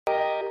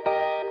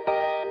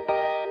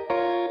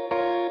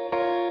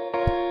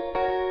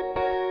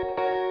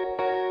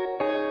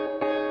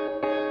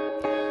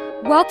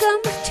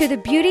Welcome to the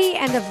Beauty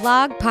and the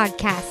Vlog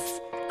podcasts.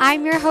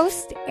 I'm your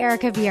host,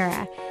 Erica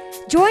Vieira.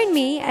 Join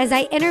me as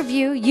I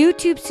interview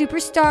YouTube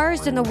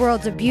superstars in the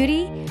worlds of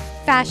beauty,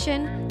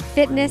 fashion,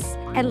 fitness,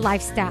 and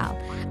lifestyle.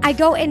 I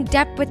go in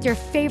depth with your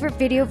favorite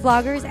video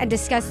vloggers and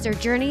discuss their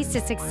journeys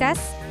to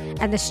success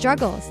and the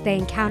struggles they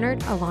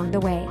encountered along the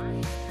way.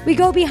 We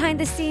go behind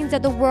the scenes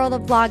of the world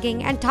of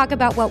vlogging and talk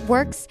about what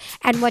works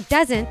and what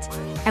doesn't,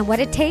 and what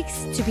it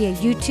takes to be a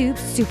YouTube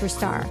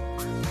superstar.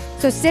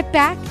 So sit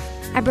back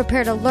and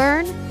prepare to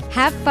learn,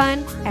 have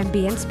fun, and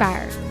be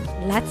inspired.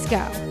 Let's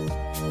go.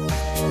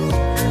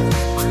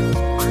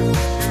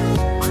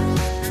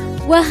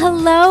 Well,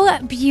 hello,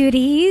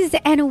 beauties,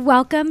 and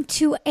welcome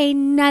to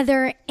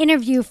another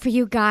interview for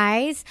you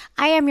guys.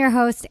 I am your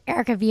host,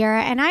 Erica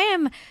Vieira, and I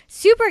am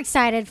super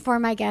excited for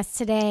my guest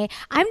today.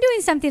 I'm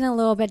doing something a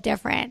little bit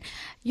different.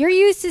 You're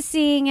used to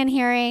seeing and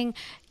hearing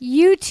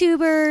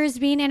YouTubers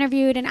being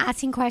interviewed and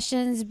asking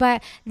questions,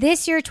 but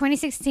this year,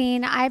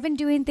 2016, I've been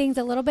doing things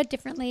a little bit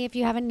differently, if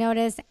you haven't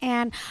noticed,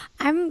 and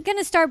I'm going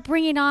to start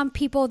bringing on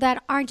people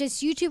that aren't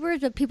just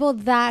YouTubers, but people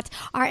that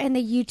are in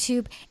the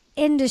YouTube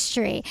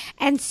industry.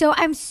 And so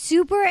I'm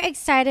super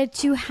excited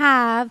to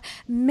have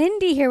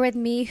Mindy here with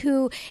me,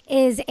 who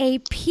is a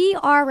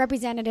PR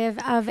representative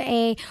of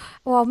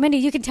Mindy,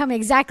 you can tell me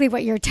exactly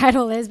what your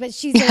title is, but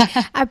she's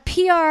a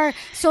PR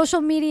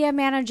social media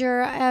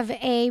manager of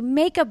a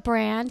makeup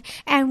brand.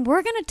 And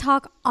we're going to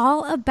talk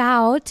all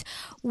about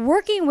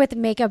working with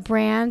makeup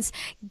brands,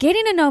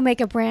 getting to know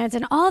makeup brands,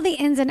 and all the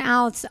ins and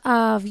outs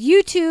of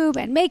YouTube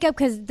and makeup,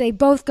 because they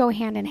both go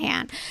hand in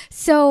hand.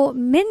 So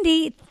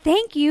Mindy,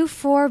 thank you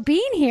for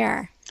being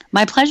here.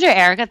 My pleasure,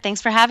 Erica.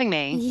 Thanks for having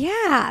me.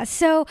 Yeah.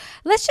 So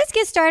let's just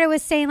get started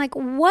with saying,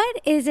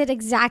 what is it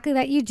exactly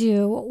that you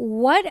do?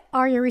 What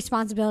are your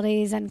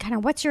responsibilities, and kind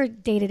of what's your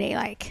day-to-day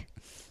like?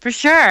 For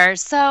sure.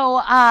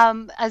 So,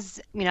 as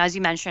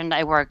you mentioned,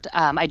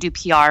 I do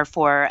PR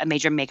for a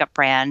major makeup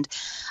brand.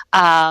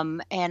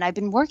 And I've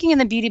been working in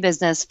the beauty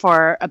business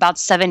for about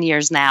 7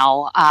 years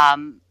now.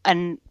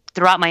 And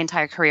throughout my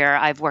entire career,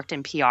 I've worked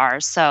in PR.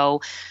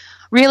 So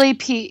really,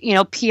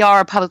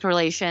 PR, public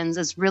relations,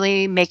 is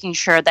really making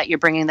sure that you're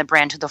bringing the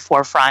brand to the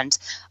forefront,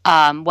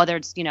 whether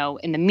it's,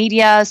 in the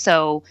media.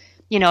 So,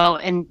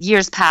 in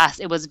years past,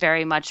 it was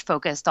very much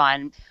focused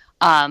on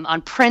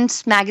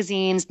print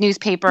magazines,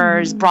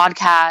 newspapers,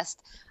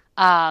 broadcast,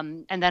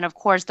 and then, of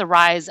course, the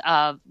rise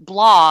of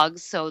blogs.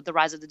 So the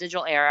rise of the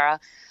digital era,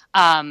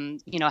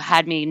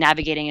 had me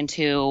navigating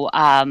into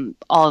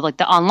all of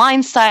the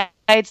online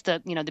sites,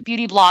 the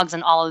beauty blogs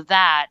and all of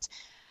that.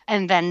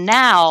 And then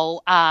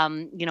now,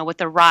 with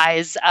the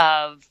rise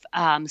of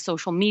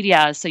social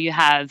media, so you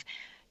have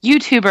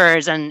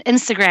YouTubers and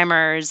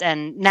Instagrammers,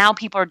 and now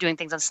people are doing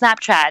things on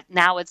Snapchat.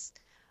 Now it's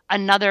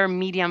another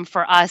medium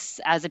for us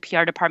as a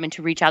PR department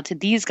to reach out to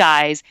these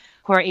guys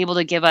who are able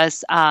to give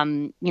us,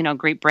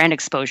 great brand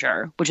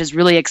exposure, which is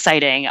really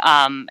exciting.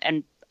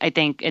 And I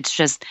think it's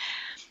just,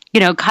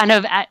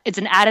 it's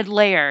an added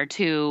layer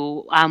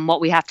to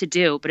what we have to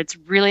do, but it's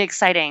really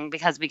exciting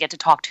because we get to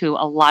talk to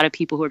a lot of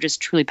people who are just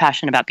truly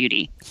passionate about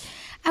beauty.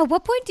 At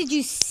what point did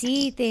you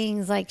see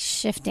things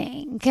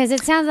shifting? Because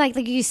it sounds like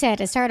you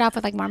said, it started off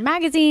with more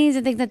magazines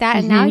and things like that,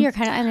 and now you're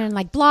kind of and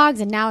then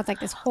blogs, and now it's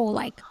this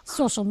whole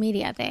social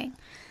media thing.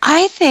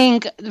 I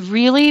think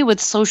really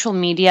with social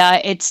media,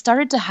 it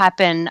started to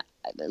happen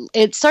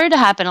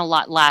a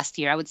lot last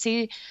year. I would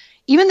say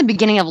even the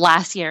beginning of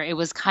last year, it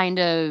was kind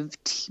of,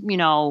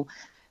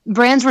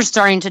 brands were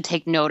starting to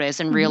take notice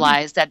and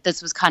realize that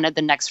this was kind of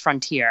the next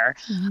frontier.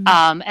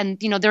 And,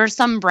 there are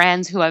some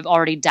brands who have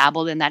already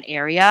dabbled in that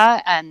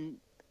area, and,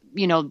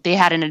 they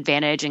had an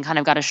advantage and kind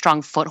of got a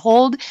strong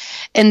foothold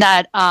in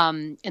that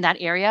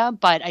area.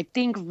 But I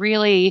think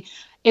really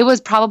it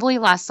was probably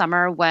last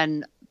summer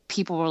when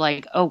people were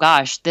like, oh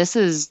gosh, this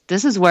is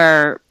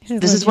where the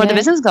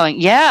business is going.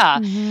 Yeah,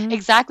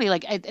 exactly.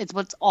 It's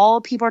what's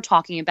all people are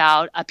talking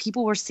about.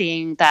 People were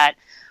seeing that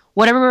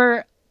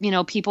whatever,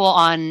 people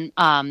on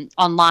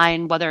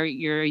online, whether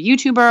you're a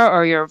YouTuber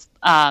or you're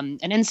an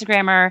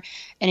Instagrammer,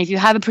 and if you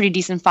have a pretty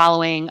decent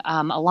following,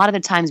 a lot of the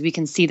times we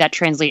can see that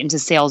translate into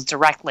sales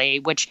directly,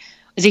 which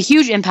is a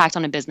huge impact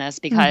on a business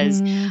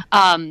because,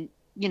 to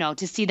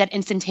see that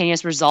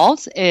instantaneous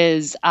result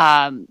is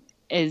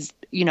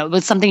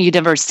was something you'd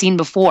never seen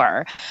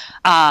before.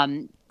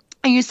 And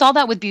you saw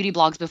that with beauty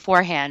blogs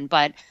beforehand,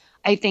 but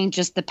I think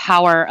just the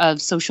power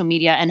of social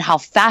media and how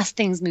fast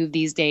things move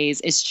these days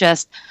is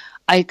just,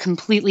 I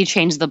completely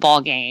changed the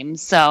ball game.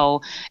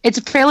 So it's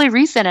fairly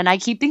recent, and I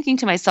keep thinking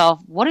to myself,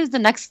 what is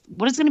going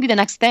to be the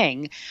next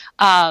thing?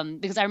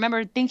 Because I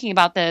remember thinking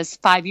about this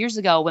 5 years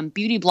ago when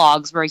beauty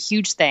blogs were a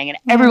huge thing, and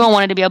everyone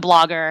wanted to be a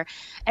blogger.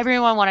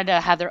 Everyone wanted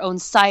to have their own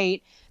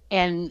site.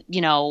 And,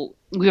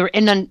 we were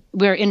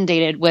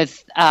inundated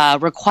with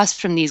requests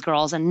from these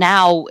girls, and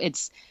now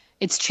it's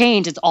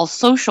changed. It's all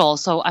social.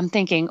 So I'm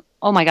thinking,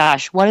 oh my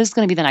gosh, what is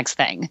going to be the next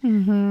thing?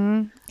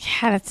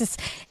 Yeah,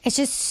 it's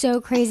just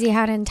so crazy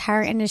how the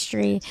entire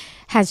industry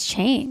has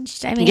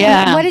changed. I mean,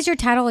 what is your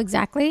title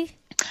exactly?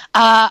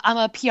 I'm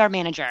a PR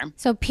manager.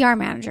 So PR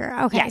manager.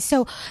 Okay. Yes.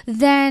 So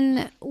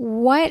then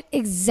what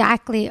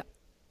exactly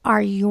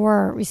are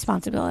your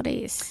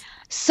responsibilities?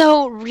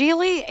 So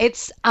really,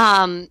 it's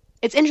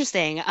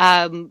interesting.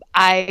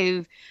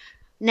 I've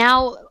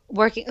now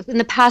working in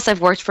the past.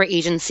 I've worked for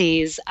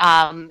agencies,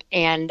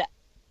 and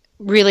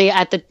really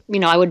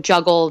I would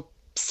juggle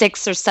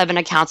 6 or 7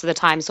 accounts at a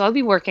time. So I'd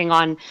be working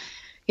on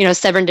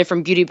 7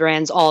 different beauty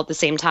brands all at the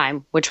same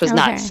time, which was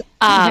nuts.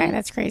 Okay,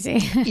 that's crazy.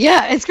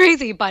 Yeah, it's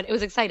crazy, but it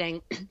was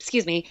exciting.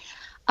 Excuse me.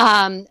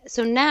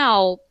 So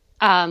now,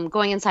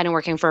 going inside and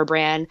working for a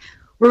brand,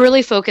 we're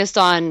really focused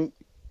on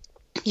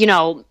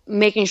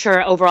making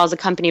sure overall as a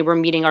company we're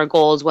meeting our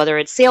goals, whether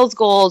it's sales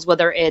goals,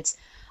 whether it's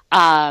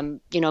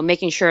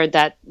making sure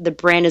that the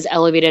brand is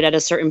elevated at a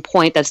certain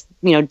point that's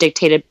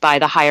dictated by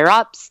the higher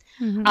ups.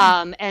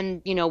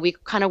 And we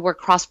kind of work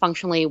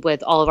cross-functionally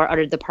with all of our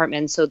other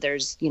departments. So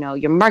there's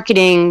your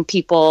marketing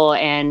people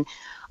and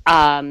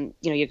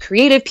your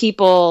creative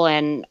people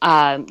and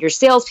your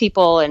sales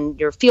people and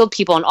your field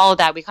people and all of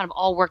that. We kind of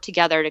all work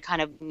together to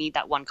kind of meet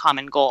that one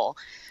common goal.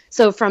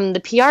 So from the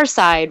PR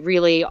side,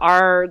 really,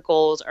 our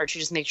goals are to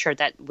just make sure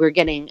that we're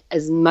getting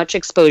as much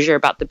exposure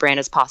about the brand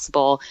as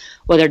possible,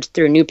 whether it's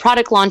through new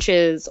product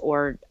launches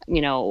or,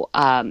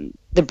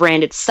 the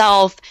brand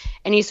itself,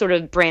 any sort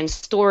of brand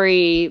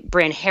story,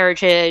 brand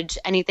heritage,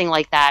 anything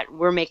like that.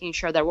 We're making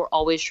sure that we're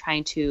always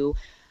trying to,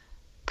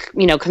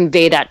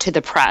 convey that to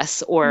the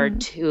press or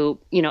to,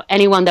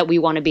 anyone that we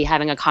want to be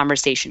having a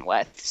conversation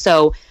with.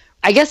 So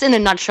I guess in a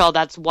nutshell,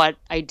 that's what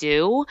I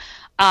do.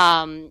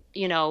 So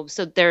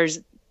there's,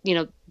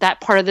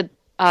 that part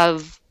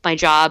of my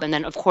job. And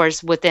then of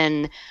course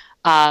within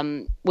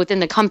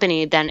the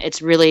company, then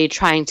it's really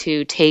trying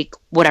to take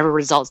whatever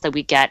results that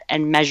we get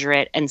and measure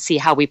it and see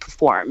how we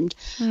performed.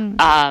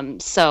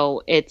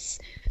 So it's,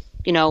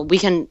 we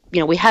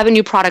have a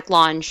new product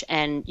launch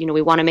and,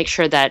 we want to make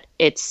sure that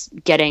it's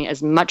getting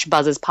as much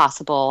buzz as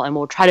possible. And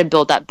we'll try to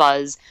build that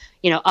buzz,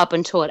 up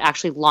until it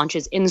actually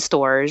launches in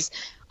stores.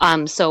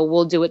 So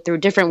we'll do it through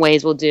different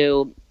ways.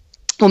 We'll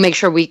make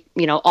sure we,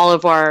 all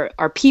of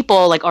our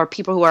people, like our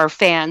people who are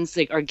fans,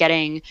 like, are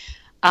getting,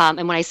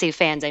 and when I say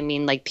fans, I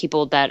mean like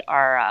people that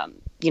are,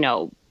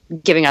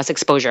 giving us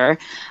exposure.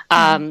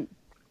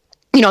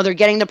 They're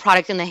getting the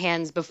product in the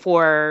hands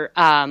before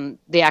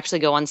they actually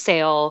go on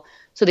sale.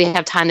 So they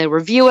have time to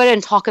review it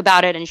and talk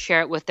about it and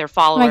share it with their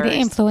followers. Like the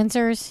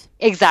influencers.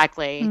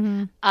 Exactly.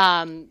 And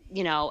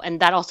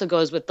that also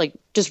goes with like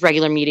just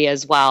regular media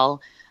as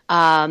well.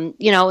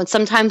 And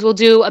sometimes we'll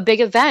do a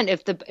big event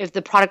if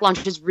the product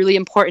launch is really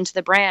important to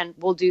the brand.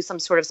 We'll do some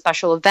sort of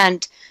special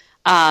event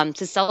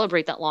to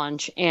celebrate that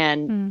launch,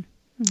 and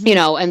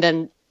and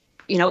then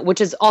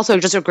which is also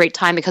just a great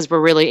time because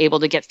we're really able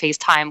to get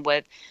FaceTime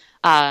with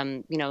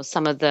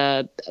some of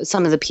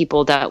the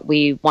people that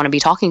we want to be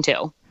talking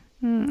to.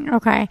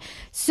 Okay,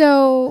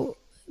 so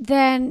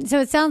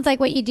it sounds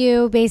like what you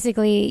do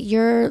basically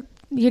you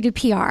do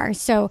PR.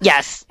 So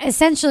yes,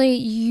 essentially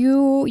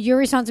your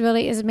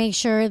responsibility is to make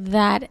sure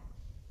that,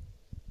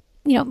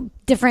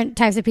 different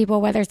types of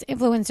people, whether it's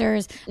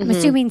influencers, I'm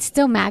assuming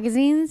still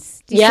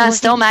magazines.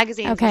 Still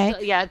magazines. Okay.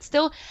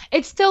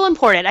 It's still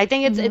important. I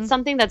think it's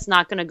something that's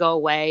not going to go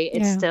away.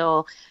 It's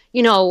still,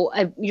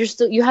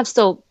 you have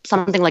still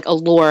something like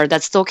Allure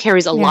that still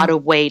carries a lot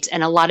of weight.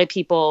 And a lot of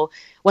people,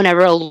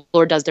 whenever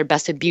Allure does their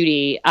best of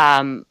beauty,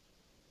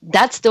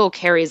 that still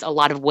carries a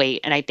lot of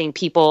weight. And I think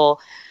people,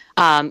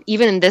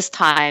 even in this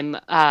time,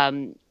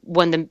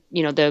 when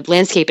the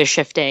landscape is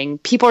shifting,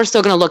 people are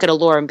still going to look at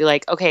Allure and be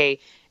like, okay,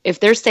 if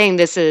they're saying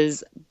this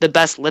is the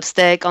best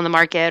lipstick on the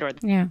market or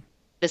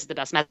this is the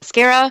best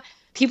mascara,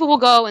 people will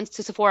go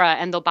into Sephora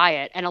and they'll buy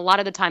it. And a lot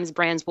of the times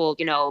brands will,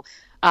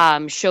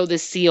 show the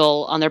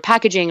seal on their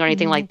packaging or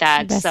anything like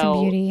that. Best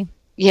in beauty.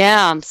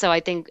 Yeah. So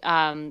I think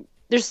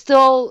there's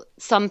still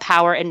some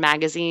power in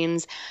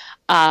magazines.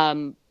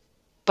 But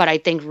I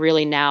think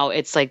really now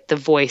it's like the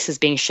voice is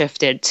being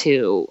shifted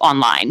to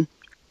online.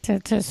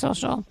 To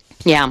social.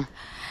 Yeah.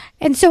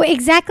 And so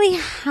exactly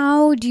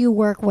how do you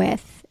work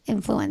with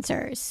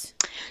influencers?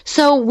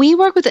 So we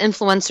work with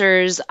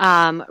influencers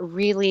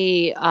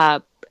really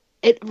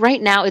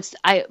right now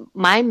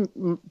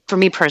for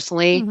me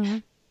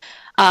personally,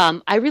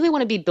 I really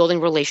want to be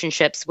building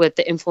relationships with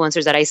the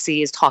influencers that I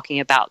see is talking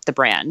about the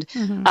brand.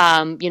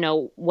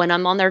 When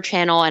I'm on their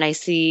channel and I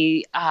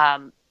see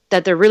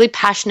that they're really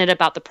passionate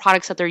about the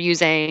products that they're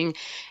using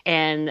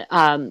and,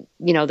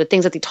 the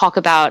things that they talk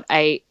about,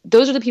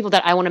 those are the people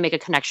that I want to make a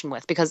connection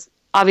with because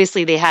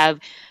obviously they have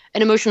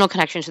an emotional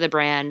connection to the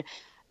brand.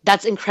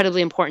 That's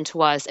incredibly important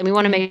to us. And we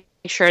want to make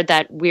sure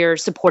that we're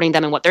supporting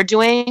them in what they're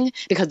doing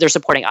because they're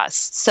supporting us.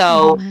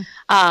 So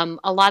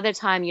a lot of the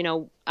time,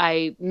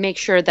 I make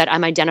sure that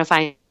I'm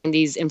identifying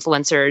these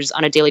influencers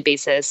on a daily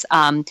basis.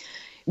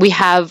 We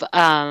have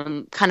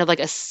kind of like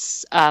a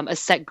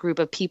set group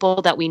of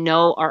people that we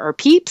know are our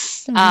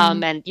peeps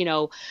and,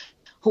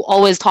 who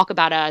always talk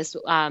about us.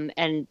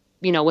 And,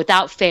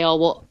 without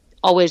fail,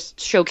 always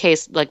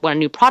showcase like when a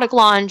new product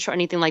launch or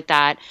anything like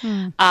that.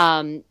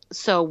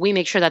 So we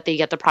make sure that they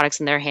get the products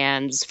in their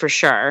hands for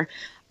sure.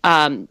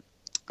 And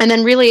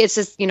then really it's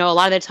just, a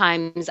lot of the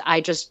times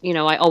I just,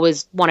 I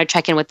always want to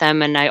check in with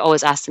them, and I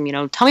always ask them,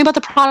 tell me about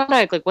the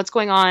product, like what's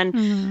going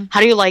on? How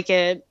do you like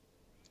it?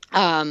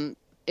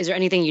 Is there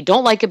anything you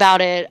don't like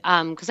about it?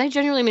 Because I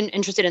genuinely am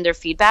interested in their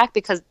feedback,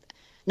 because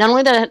not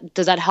only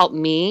does that help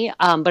me,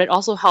 but it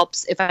also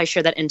helps if I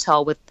share that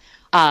intel with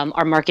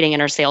our marketing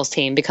and our sales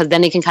team, because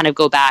then they can kind of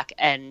go back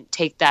and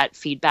take that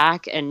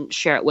feedback and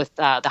share it with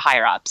the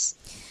higher ups.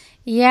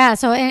 Yeah.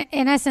 So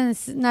in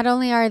essence, not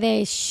only are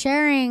they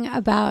sharing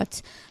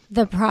about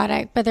the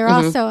product, but they're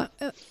also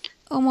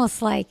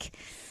almost like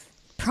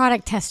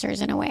product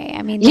testers in a way.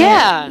 I mean,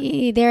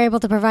 they're able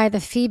to provide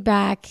the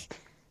feedback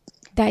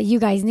that you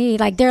guys need.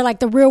 Like they're like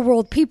the real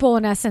world people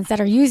in essence that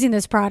are using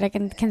this product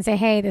and can say,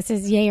 hey, this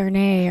is yay or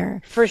nay.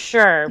 Or for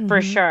sure.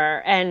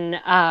 And,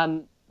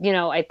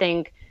 I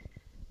think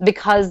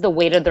because the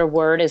weight of their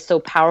word is so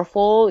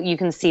powerful, you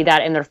can see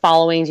that in their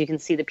followings. You can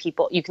see the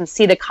people, you can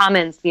see the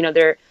comments,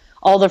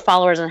 all their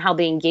followers and how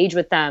they engage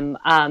with them.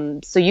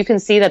 So you can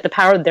see that the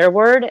power of their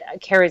word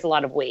carries a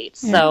lot of weight.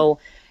 Yeah. So,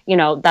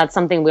 that's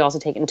something we also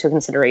take into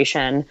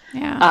consideration.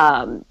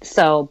 Yeah.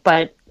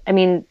 But I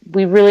mean,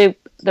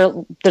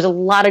 there's a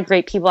lot of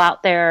great people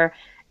out there,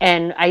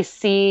 and I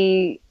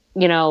see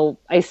a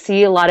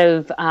lot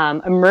of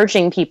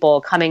emerging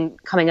people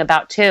coming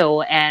about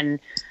too. And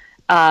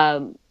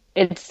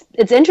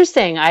it's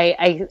interesting.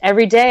 I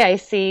every day I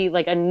see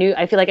like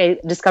I feel like I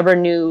discover a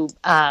new,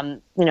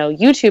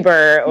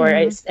 YouTuber, or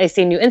I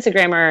see a new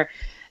Instagrammer,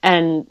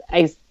 and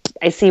I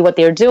see what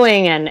they're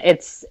doing, and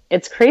it's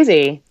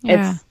crazy.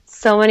 Yeah. It's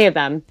so many of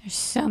them. There's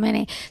so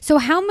many. So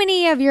how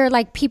many of your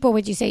like people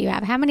would you say you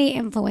have? How many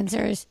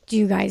influencers do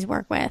you guys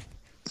work with?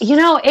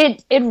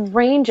 It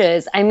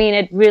ranges. I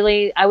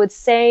mean, I would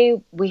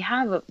say we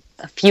have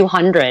a few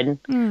hundred.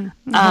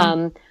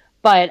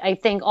 But I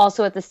think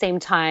also at the same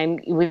time,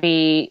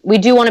 we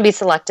do want to be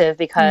selective,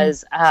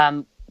 because,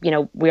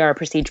 we are a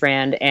prestige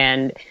brand,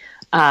 and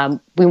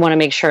we want to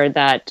make sure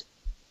that,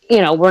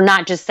 we're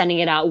not just sending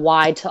it out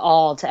wide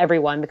to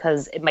everyone,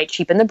 because it might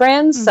cheapen the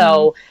brand.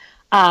 So,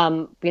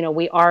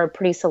 we are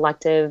pretty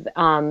selective.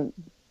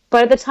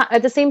 But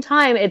at the same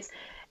time,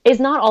 it's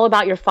not all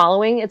about your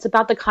following. It's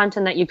about the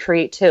content that you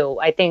create too.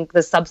 I think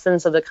the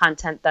substance of the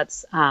content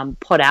that's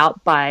put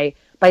out by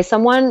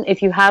someone,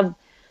 if you have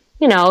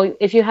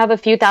a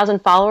few thousand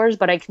followers,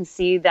 but I can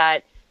see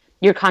that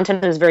your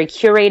content is very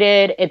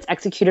curated, it's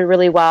executed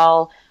really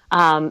well.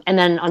 And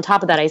then on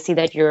top of that, I see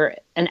that you're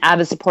an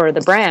avid supporter of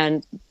the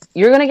brand,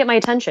 you're going to get my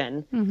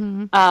attention.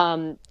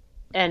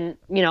 And,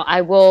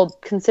 I will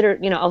consider,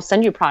 I'll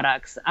send you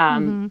products.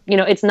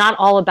 It's not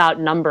all about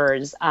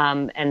numbers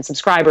and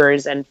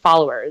subscribers and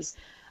followers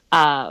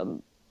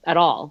at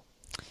all.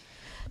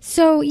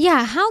 So,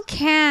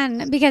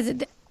 because,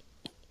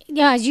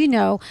 as you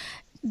know,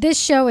 this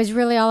show is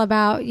really all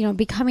about,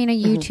 becoming a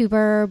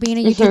YouTuber, being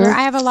a YouTuber.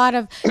 I have a lot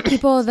of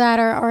people that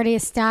are already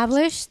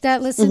established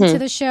that listen to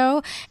the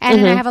show. And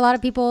then I have a lot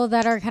of people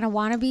that are kind of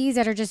wannabes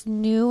that are just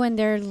new and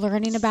they're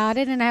learning about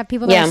it. And I have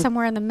people that are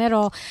somewhere in the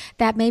middle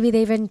that maybe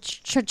they've been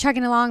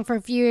chugging along for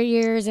a few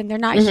years and they're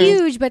not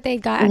huge, but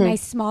they've got a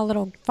nice small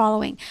little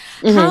following.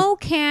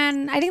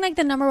 I think like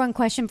the number one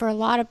question for a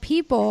lot of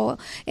people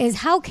is,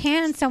 how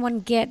can someone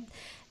get,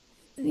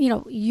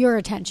 your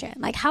attention?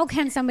 Like, how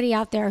can somebody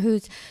out there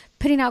who's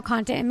putting out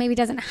content and maybe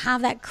doesn't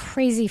have that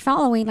crazy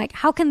following, like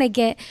how can they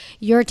get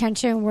your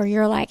attention where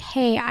you're like,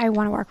 hey, I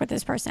want to work with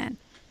this person?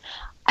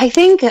 I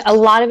think a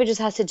lot of it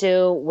just has to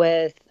do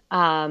with,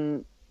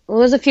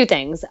 there's a few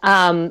things.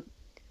 One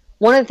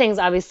of the things,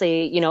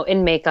 obviously,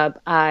 in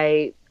makeup,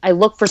 I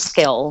look for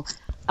skill.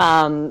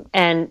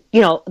 And,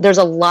 there's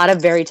a lot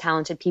of very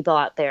talented people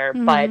out there,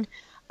 but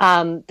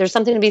there's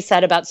something to be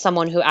said about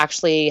someone who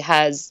actually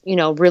has,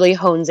 really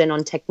hones in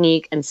on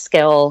technique and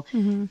skill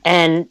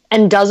and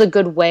does a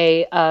good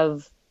way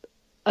of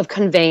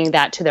conveying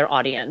that to their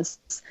audience.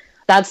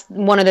 That's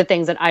one of the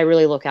things that I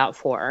really look out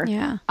for.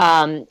 Yeah.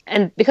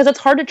 And because it's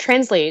hard to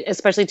translate,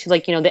 especially to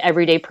the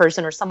everyday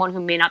person or someone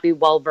who may not be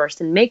well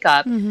versed in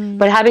makeup,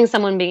 but having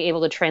someone being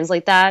able to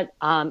translate that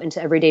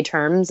into everyday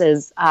terms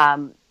is,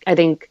 I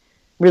think,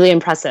 really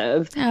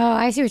impressive. Oh,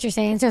 I see what you're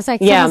saying. So it's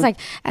like almost like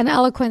an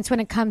eloquence when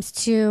it comes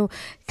to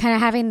kind of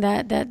having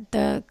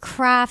the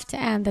craft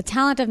and the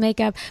talent of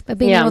makeup, but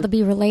being able to be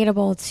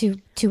relatable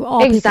to all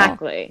people.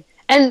 Exactly.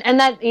 And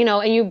that,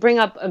 and you bring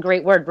up a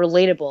great word,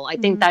 relatable. I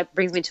think that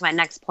brings me to my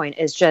next point,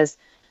 is just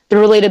the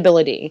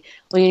relatability.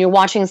 When you're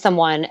watching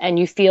someone and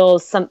you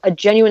feel a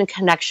genuine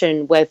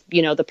connection with,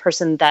 the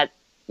person that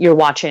you're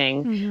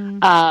watching,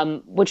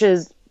 which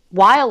is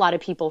why a lot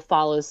of people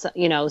follow, some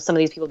of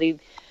these people.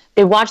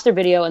 They watch their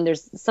video and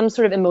there's some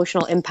sort of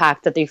emotional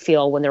impact that they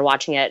feel when they're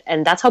watching it.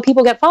 And that's how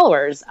people get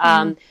followers.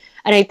 And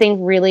I think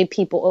really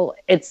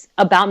it's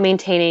about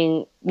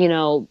maintaining,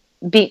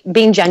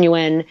 being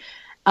genuine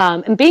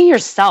and being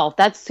yourself.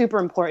 That's super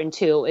important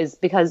too, is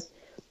because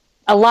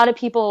a lot of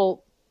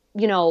people,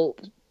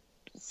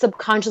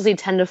 subconsciously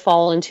tend to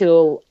fall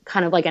into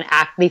kind of like an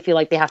act they feel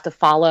like they have to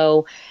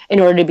follow in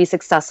order to be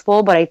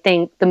successful. But I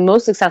think the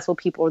most successful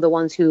people are the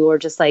ones who are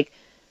just like,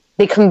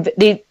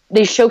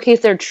 they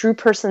showcase their true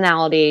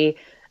personality,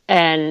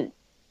 and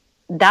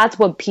that's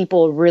what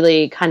people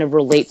really kind of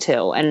relate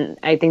to. And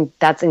I think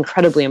that's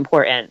incredibly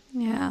important.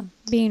 Yeah.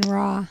 Being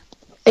raw.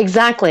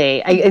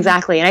 Exactly.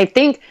 Exactly. And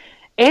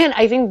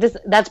I think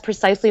that's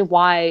precisely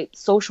why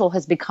social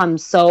has become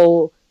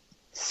so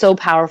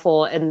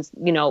powerful and,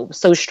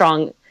 so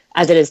strong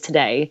as it is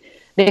today,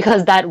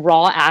 because that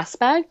raw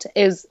aspect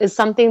is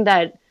something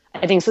that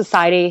I think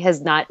society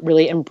has not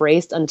really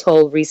embraced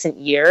until recent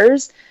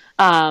years.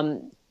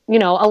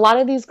 A lot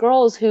of these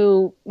girls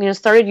who,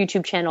 started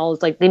YouTube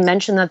channels, like they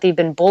mentioned that they've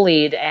been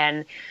bullied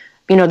and,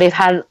 they've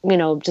had,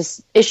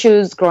 just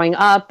issues growing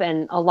up,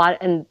 and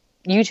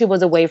YouTube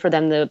was a way for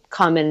them to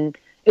come, and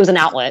it was an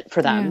outlet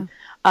for them.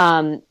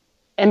 Yeah.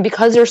 And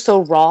because they're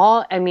so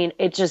raw, I mean,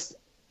 it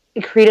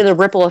created a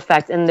ripple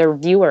effect in their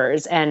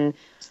viewers. And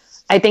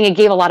I think it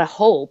gave a lot of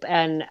hope.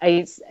 And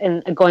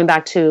going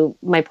back to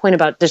my point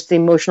about just the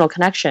emotional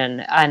connection,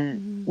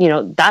 and,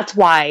 that's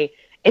why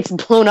it's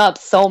blown up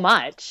so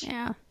much.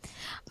 Yeah.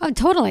 Oh,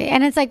 totally.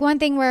 And it's like one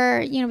thing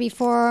where,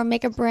 before a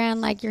makeup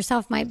brand like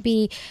yourself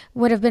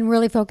would have been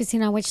really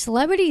focusing on which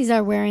celebrities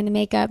are wearing the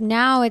makeup.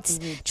 Now it's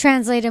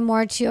translated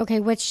more to, okay,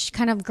 which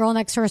kind of girl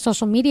next door,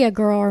 social media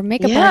girl or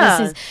makeup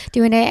artist is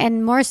doing it.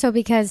 And more so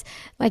because,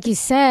 like you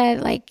said,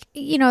 like,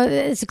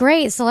 it's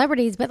great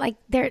celebrities, but like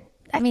they're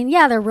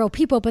real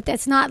people, but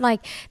it's not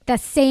like the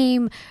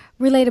same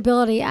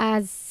relatability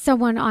as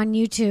someone on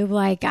YouTube,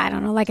 like, I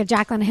don't know, like a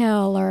Jaclyn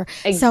Hill or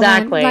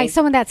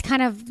someone that's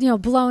kind of,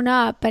 blown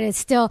up, but is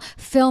still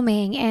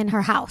filming in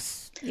her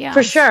house. Yeah.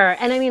 For sure.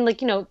 And I mean,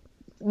 like,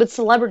 with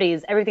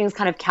celebrities, everything's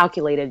kind of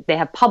calculated. They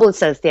have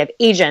publicists, they have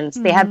agents,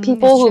 they have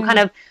people who kind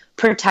of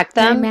protect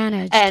them. They're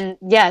managed. And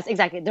yes,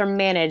 exactly. They're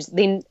managed.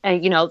 They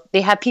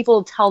have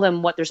people tell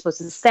them what they're supposed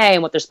to say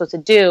and what they're supposed to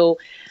do.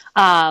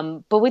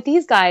 But with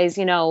these guys,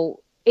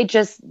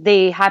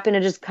 they happen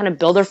to just kind of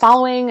build their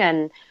following,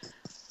 and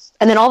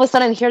then all of a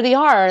sudden here they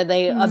are.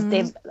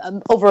 They've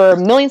over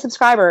 1 million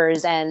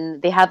subscribers,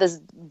 and they have this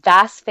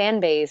vast fan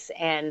base.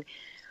 And,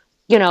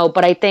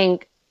 but I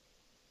think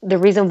the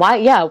reason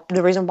why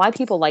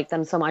people like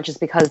them so much is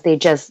because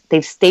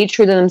they've stayed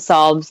true to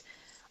themselves.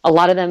 A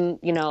lot of them,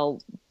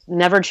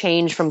 never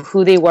changed from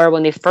who they were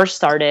when they first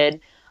started,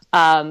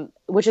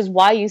 which is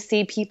why you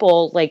see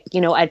people like,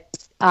 at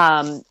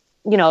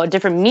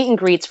different meet and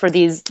greets for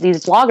these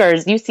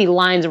bloggers, you see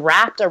lines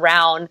wrapped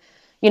around,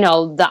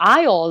 the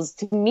aisles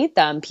to meet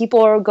them.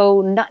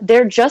 People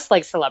they're just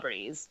like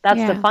celebrities.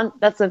 That's the fun.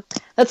 That's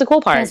the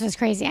cool part. That's what's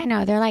crazy. I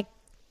know. They're like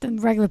the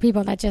regular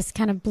people that just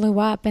kind of blew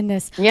up in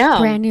this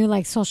brand new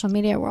like social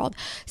media world.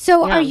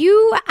 So are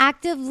you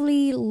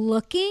actively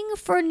looking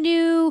for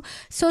new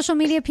social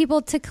media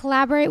people to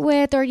collaborate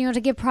with, or,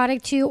 to give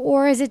product to,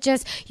 or is it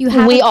just you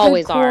have we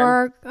always core...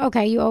 are?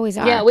 Okay, you always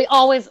are. Yeah, we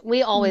always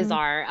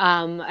are.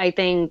 I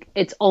think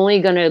it's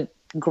only going to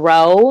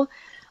grow.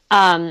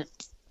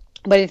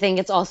 But I think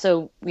it's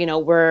also,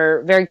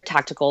 we're very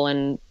tactical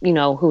in,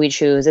 who we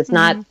choose. It's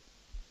not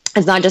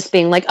just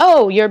being like,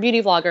 oh, you're a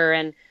beauty vlogger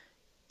and,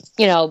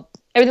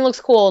 everything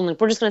looks cool and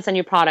like, we're just going to send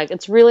you product.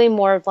 It's really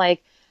more of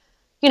like,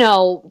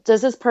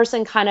 does this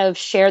person kind of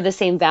share the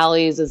same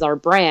values as our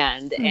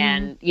brand?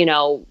 And,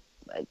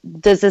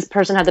 does this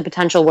person have the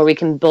potential where we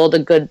can build a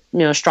good,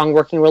 strong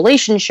working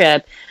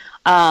relationship?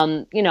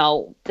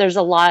 There's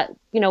a lot,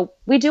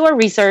 we do our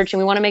research and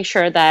we want to make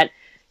sure that,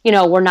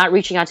 we're not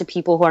reaching out to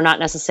people who are not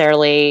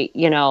necessarily,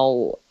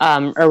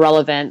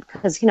 irrelevant,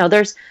 because,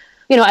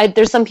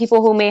 there's some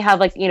people who may have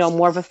like,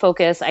 more of a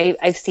focus.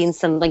 I've seen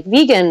some like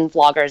vegan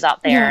vloggers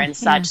out there and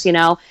such,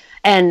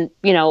 and,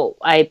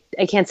 I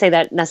can't say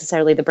that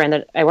necessarily the brand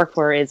that I work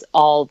for is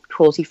all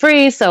cruelty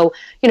free. So,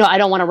 I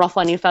don't want to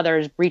ruffle any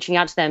feathers reaching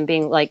out to them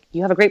being like,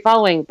 you have a great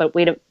following, but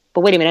wait a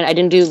minute. I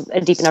didn't do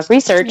a deep enough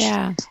research,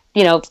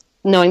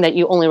 knowing that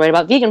you only write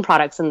about vegan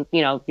products, and,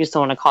 you just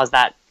don't want to cause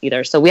that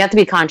either. So we have to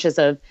be conscious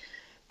of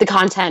the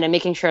content and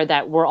making sure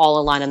that we're all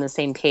aligned on the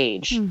same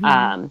page,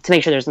 to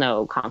make sure there's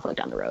no conflict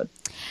down the road.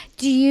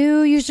 Do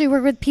you usually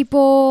work with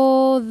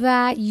people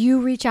that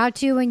you reach out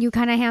to and you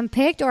kind of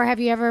handpicked, or have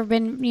you ever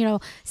been,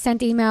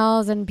 sent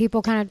emails and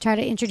people kind of try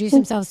to introduce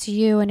themselves to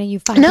you and then you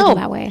find people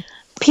that way?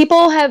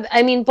 People have,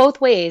 both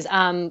ways.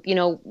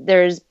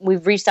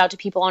 We've reached out to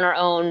people on our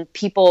own.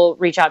 People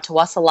reach out to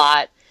us a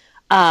lot.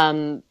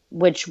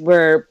 Which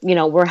we're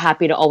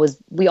happy to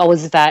we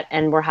always vet,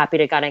 and we're happy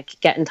to kind of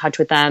get in touch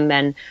with them.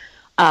 And,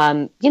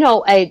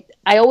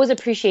 I always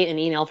appreciate an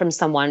email from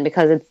someone,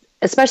 because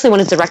especially when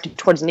it's directed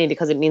towards me,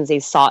 because it means they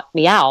sought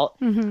me out,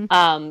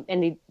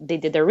 and they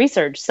did their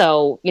research.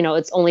 So,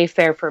 it's only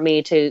fair for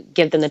me to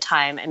give them the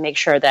time and make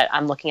sure that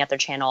I'm looking at their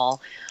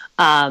channel.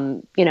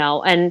 And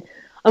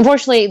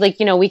unfortunately,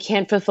 we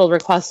can't fulfill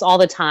requests all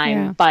the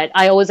time, but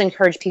I always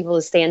encourage people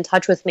to stay in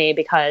touch with me,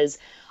 because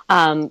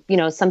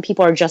some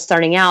people are just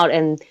starting out,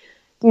 and,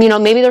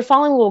 maybe their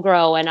following will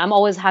grow, and I'm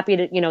always happy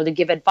to, to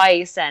give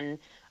advice. And,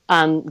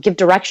 give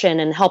direction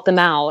and help them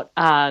out.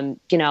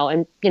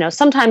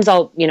 Sometimes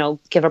I'll,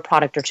 give a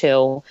product or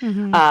two,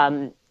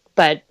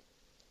 but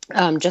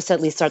just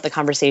at least start the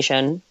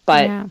conversation.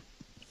 But,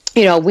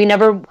 you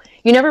never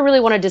really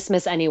want to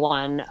dismiss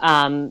anyone,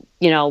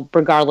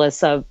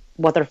 regardless of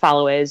what their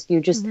follow is. You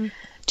just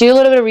do a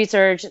little bit of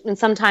research. And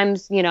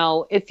sometimes,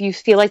 if you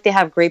feel like they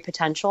have great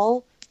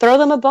potential, throw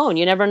them a bone.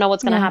 You never know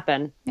what's going to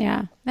happen.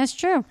 Yeah, that's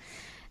true.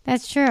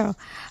 That's true.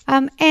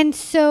 And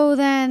so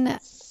then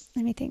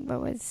let me think,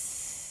 what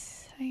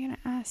was I going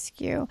to ask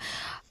you?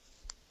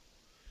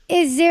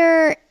 Is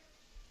there,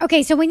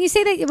 okay, so when you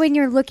say that when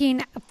you're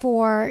looking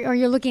for, or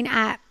you're looking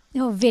at,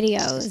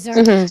 videos,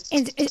 or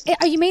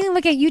are you mainly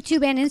looking at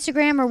YouTube and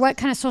Instagram, or what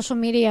kind of social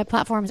media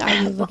platforms are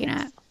you looking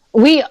at?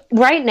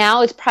 Right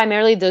now it's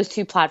primarily those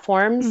two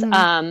platforms.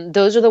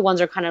 Those are the ones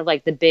that are kind of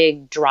like the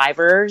big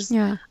drivers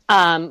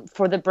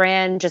for the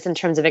brand, just in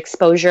terms of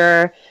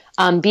exposure,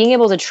 being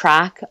able to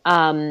track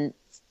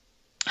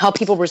how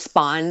people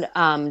respond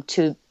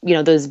to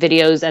those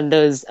videos and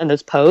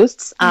those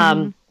posts,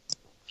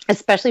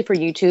 especially for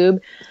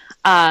YouTube.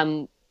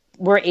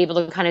 We're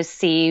able to kind of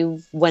see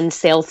when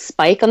sales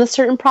spike on a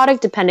certain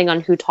product, depending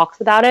on who talks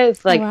about it.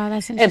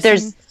 If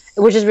there's,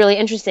 which is really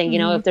interesting,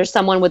 if there's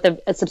someone with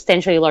a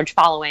substantially large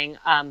following,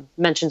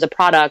 mentions a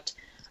product,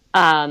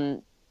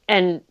 and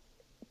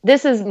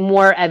this is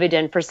more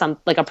evident for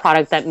like a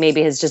product that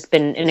maybe has just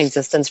been in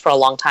existence for a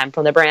long time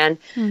from the brand.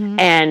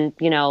 And,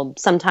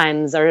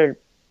 sometimes our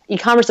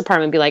e-commerce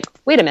department would be like,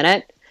 wait a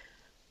minute,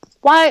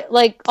 why,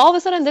 like, all of a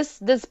sudden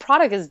this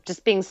product is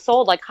just being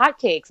sold like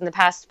hotcakes in the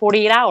past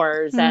 48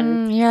 hours.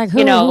 And you're like,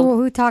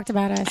 who talked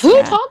about us?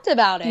 Who talked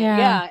about it?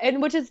 Yeah. And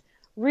which is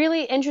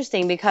really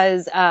interesting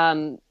because,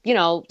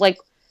 like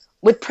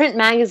with print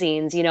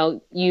magazines,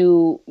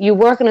 you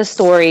work on a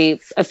story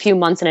a few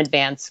months in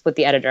advance with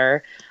the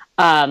editor.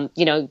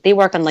 They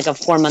work on like a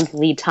 4-month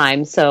lead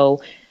time.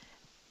 So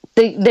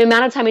the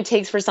amount of time it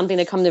takes for something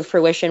to come to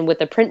fruition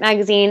with a print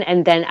magazine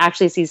and then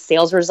actually see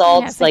sales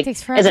results, it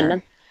takes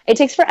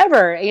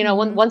forever.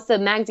 Once the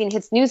magazine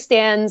hits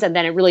newsstands, and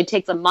then it really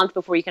takes a month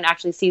before you can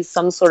actually see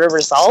some sort of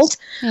result.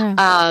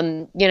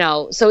 So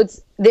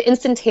it's the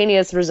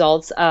instantaneous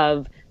results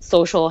of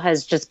social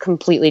has just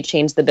completely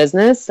changed the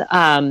business.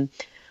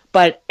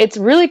 But it's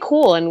really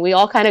cool, and we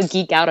all kind of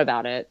geek out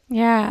about it.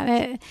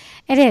 Yeah,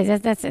 it is.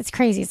 It's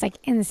crazy. It's like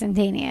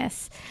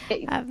instantaneous.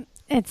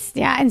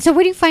 And so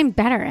what do you find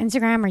better,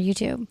 Instagram or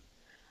YouTube?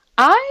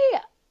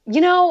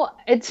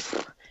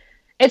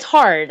 It's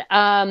hard.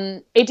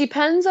 It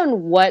depends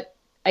on what,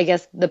 I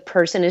guess, the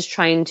person is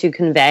trying to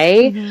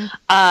convey.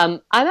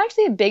 I'm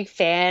actually a big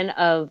fan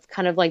of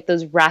kind of like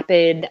those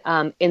rapid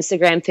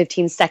Instagram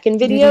 15-second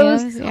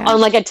videos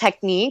on like a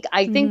technique.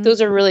 I think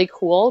those are really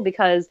cool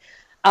because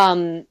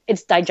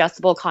it's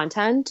digestible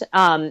content.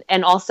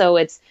 And also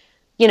it's,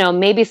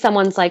 maybe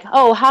someone's like,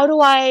 oh, how do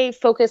I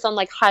focus on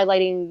like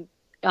highlighting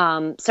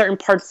certain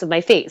parts of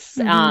my face?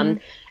 And,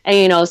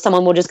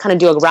 someone will just kind of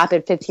do a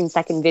rapid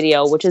 15-second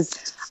video, which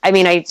is,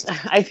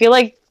 I feel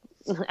like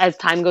as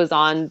time goes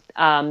on,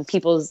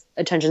 people's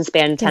attention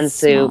span tends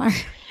to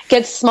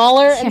get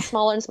smaller and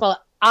smaller and smaller.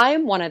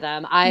 I'm one of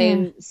them.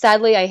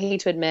 Sadly, I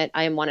hate to admit,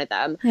 I am one of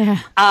them.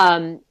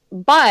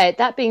 But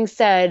that being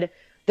said,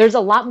 there's a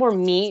lot more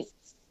meat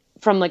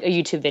from like a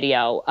YouTube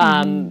video,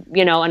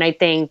 and I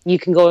think you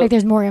can go like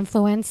there's more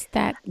influence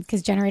that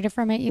is generated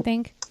from it, you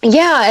think?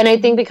 Yeah. And I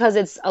think because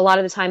it's a lot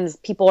of the times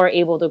people are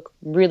able to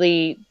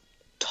really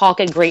talk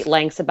at great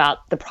lengths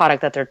about the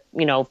product that they're,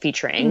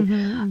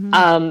 featuring.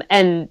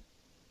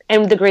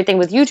 And the great thing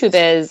with YouTube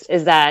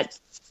is that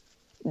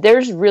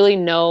there's really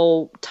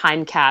no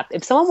time cap.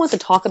 If someone wants to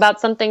talk about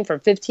something for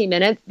 15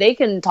 minutes, they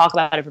can talk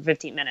about it for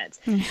 15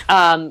 minutes.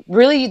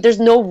 Really, there's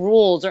no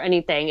rules or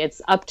anything.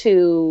 It's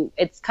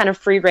kind of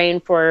free reign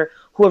for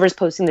whoever's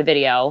posting the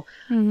video.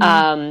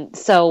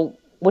 So,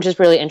 which is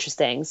really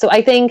interesting. So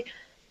I think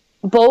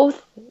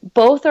both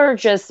are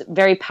just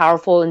very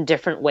powerful in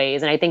different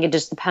ways. And I think it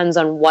just depends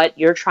on what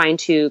you're trying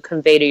to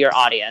convey to your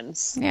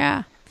audience.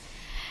 Yeah.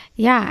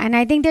 Yeah, and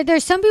I think that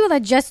there's some people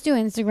that just do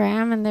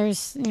Instagram, and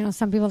there's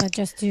some people that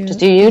just do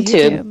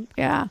YouTube.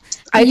 Yeah,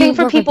 I think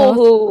for people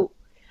who,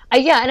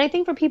 and I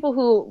think for people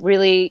who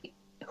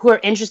are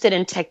interested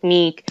in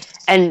technique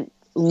and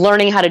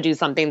learning how to do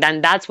something, then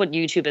that's what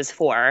YouTube is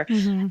for.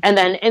 And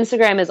then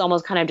Instagram is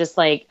almost kind of just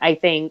like, I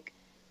think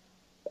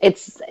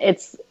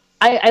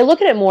I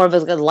look at it more of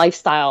as a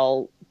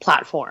lifestyle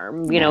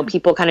platform.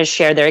 People kind of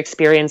share their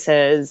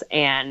experiences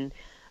and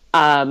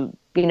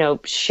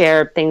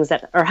share things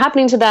that are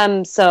happening to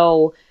them.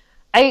 So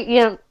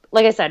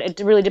like I said, it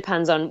really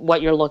depends on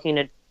what you're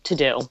looking to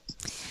do.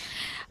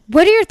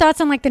 What are your thoughts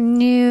on like the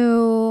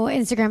new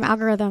Instagram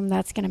algorithm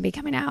that's going to be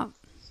coming out?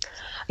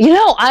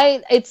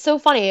 It's so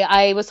funny.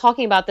 I was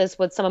talking about this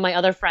with some of my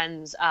other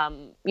friends,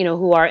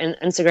 who are in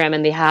Instagram,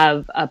 and they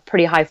have a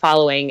pretty high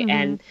following.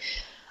 And,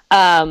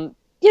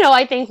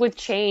 I think with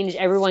change,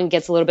 everyone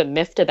gets a little bit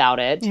miffed about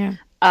it.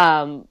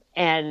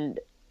 And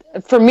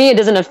for me, it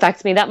doesn't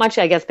affect me that much,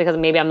 I guess, because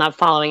maybe I'm not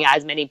following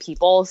as many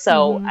people.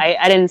 So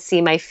I didn't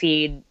see my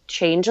feed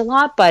change a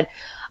lot. But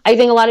I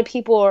think a lot of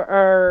people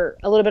are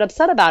a little bit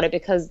upset about it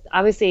because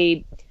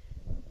obviously,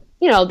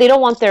 they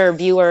don't want their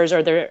viewers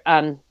or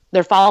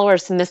their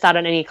followers to miss out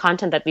on any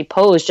content that we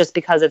post just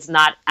because it's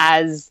not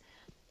as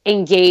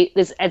engaged,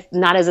 it's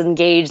not as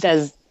engaged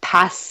as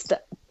past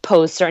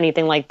posts or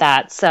anything like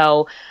that.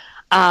 So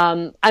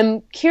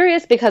I'm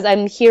curious because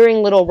I'm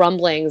hearing little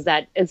rumblings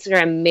that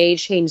Instagram may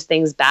change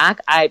things back.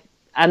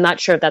 I'm not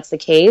sure if that's the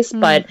case,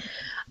 but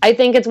I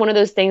think it's one of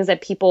those things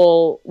that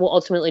people will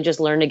ultimately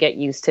just learn to get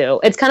used to.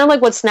 It's kind of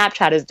like what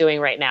Snapchat is doing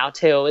right now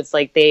too. It's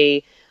like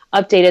they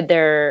updated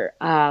their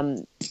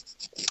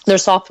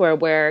software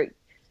where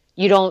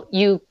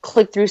you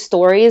click through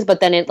stories, but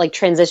then it like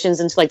transitions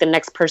into like the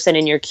next person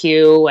in your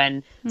queue.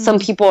 And some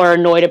people are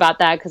annoyed about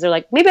that because they're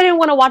like, maybe I didn't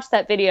want to watch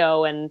that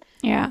video. And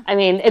I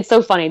mean, it's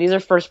so funny. These are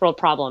first world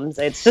problems.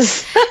 It's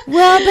just,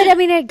 well, but I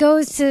mean, it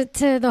goes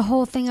to the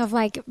whole thing of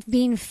like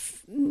being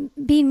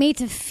made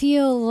to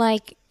feel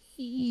like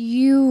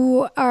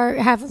you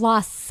have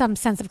lost some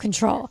sense of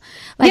control.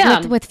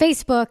 Like with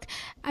Facebook,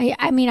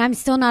 I mean, I'm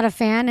still not a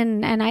fan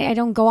and I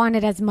don't go on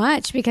it as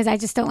much because I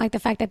just don't like the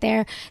fact that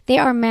they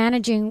are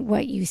managing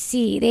what you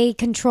see. They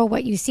control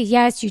what you see.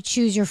 Yes, you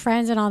choose your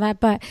friends and all that,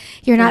 but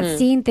you're not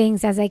seeing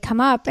things as they come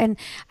up. And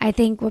I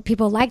think what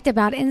people liked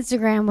about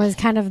Instagram was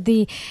kind of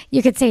you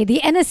could say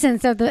the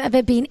innocence of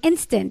it being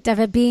instant,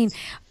 of it being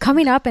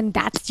coming up and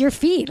that's your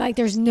feed. Like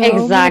there's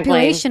no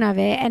manipulation of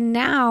it. And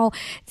now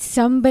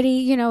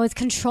somebody, is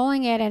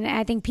controlling it. And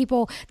I think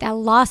that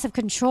loss of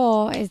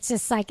control, it's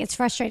just like, it's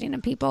frustrating to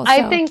people. So.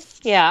 I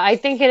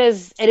think it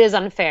is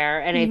unfair.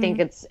 And I think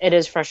it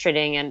is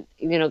frustrating. And,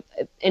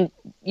 and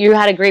you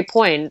had a great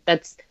point.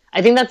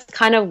 I think that's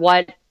kind of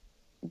what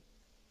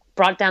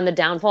brought down the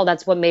downfall.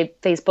 That's what made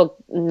Facebook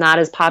not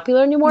as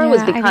popular anymore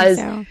was because,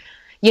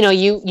 you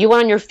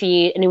went on your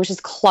feed and it was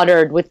just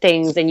cluttered with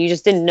things and you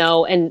just didn't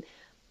know. And,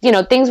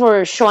 things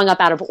were showing up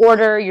out of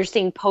order. You're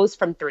seeing posts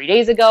from 3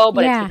 days ago,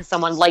 but it's because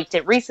someone liked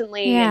it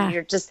recently. And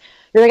you're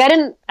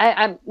like,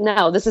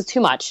 no, this is too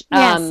much.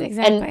 Yes,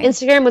 exactly. And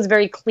Instagram was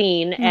very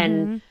clean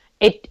and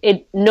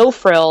it no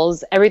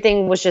frills.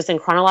 Everything was just in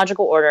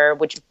chronological order,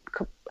 which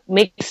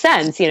makes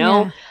sense,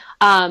 and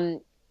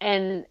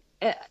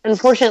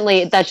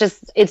unfortunately it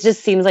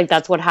just seems like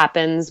that's what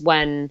happens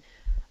when,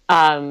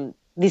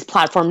 these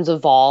platforms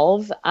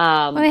evolve.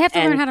 Well, they have to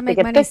learn how to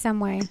make money some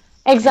way.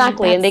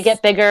 Exactly. And they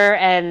get bigger.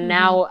 And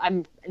now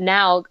I'm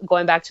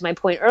going back to my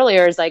point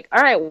earlier is like, all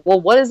right,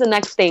 well, what is the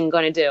next thing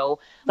going to do?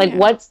 Like,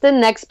 what's the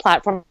next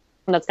platform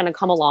that's going to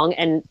come along?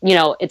 And,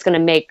 it's going to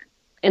make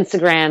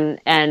Instagram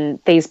and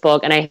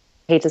Facebook. And I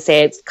hate to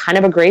say it's kind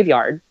of a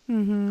graveyard.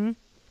 Mm-hmm.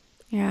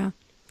 Yeah.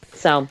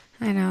 So.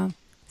 I know.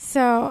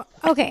 So,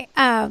 okay.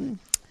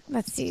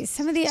 Let's see.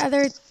 Some of the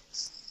other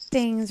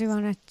things we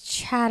want to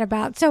chat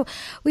about. So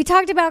we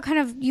talked about kind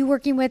of you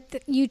working with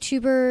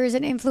YouTubers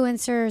and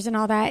influencers and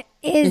all that.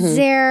 Is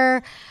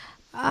there,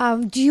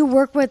 do you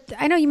work with,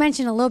 I know you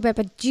mentioned a little bit,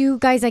 but do you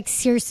guys like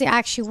seriously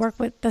actually work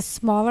with the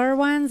smaller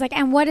ones? Like,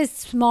 and what is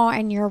small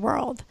in your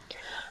world?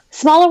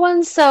 Smaller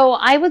ones. So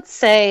I would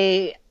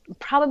say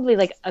probably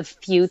like a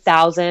few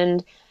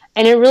thousand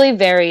and it really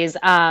varies.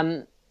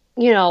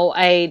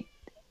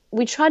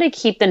 We try to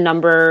keep the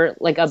number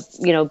like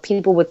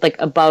people with like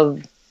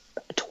above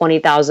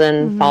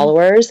 20,000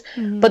 followers,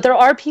 but there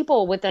are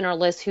people within our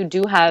list who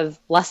do have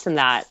less than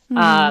that.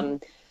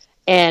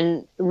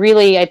 And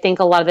really, I think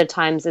a lot of the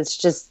times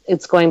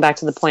it's going back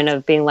to the point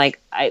of being like,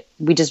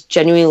 we just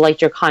genuinely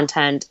like your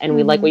content and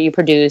we like what you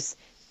produce.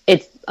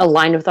 It's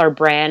aligned with our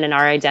brand and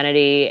our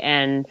identity.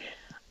 And,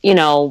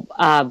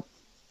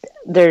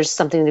 there's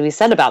something to be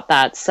said about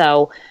that.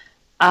 So,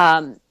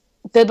 but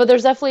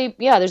there's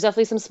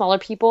definitely some smaller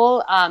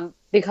people,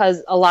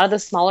 because a lot of the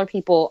smaller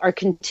people are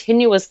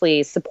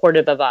continuously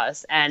supportive of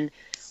us. And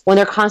when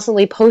they're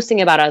constantly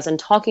posting about us and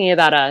talking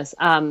about us,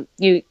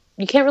 you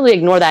can't really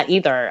ignore that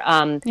either.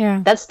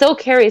 That still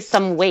carries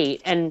some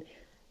weight. And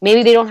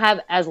maybe they don't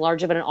have as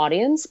large of an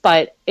audience,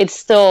 but it's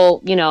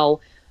still,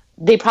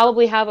 they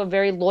probably have a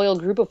very loyal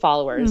group of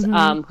followers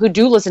who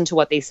do listen to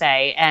what they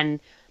say and,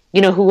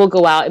 who will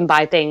go out and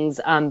buy things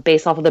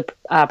based off of the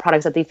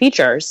products that they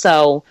feature.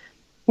 So,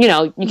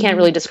 you can't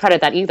really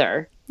discredit that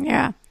either.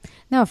 Yeah.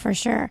 No, for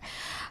sure.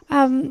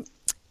 When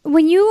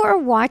you are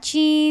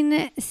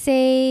watching,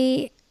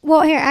 say,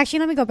 well, here, actually,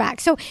 let me go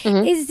back. So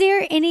is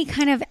there any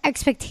kind of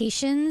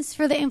expectations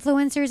for the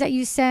influencers that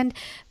you send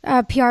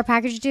a PR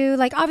package to?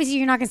 Like, obviously,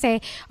 you're not going to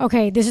say,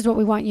 okay, this is what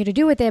we want you to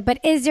do with it. But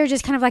is there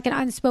just kind of like an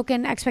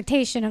unspoken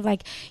expectation of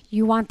like,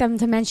 you want them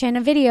to mention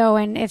a video?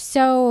 And if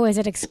so, is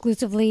it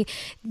exclusively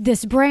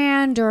this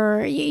brand?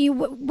 Or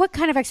what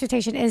kind of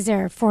expectation is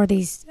there for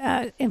these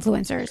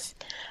influencers?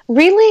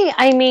 Really?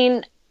 I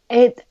mean,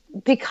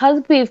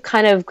 because we've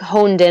kind of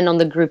honed in on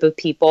the group of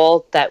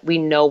people that we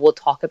know will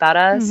talk about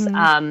us,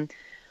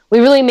 we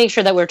really make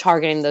sure that we're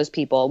targeting those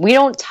people. We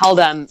don't tell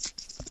them,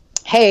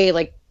 hey,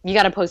 like, you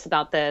got to post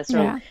about this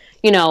or,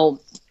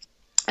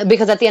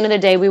 because at the end of the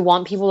day, we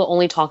want people to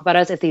only talk about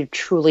us if they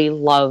truly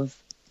love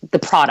the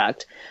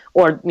product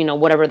or,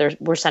 whatever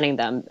we're sending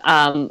them.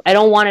 I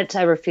don't want it to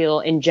ever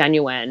feel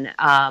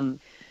ingenuine.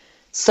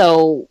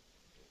 So,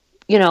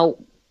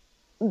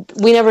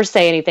 we never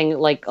say anything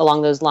like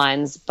along those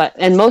lines,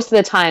 and most of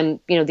the time,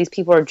 these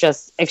people are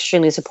just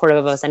extremely supportive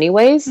of us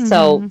anyways. Mm-hmm.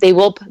 So they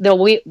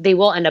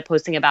will end up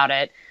posting about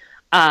it,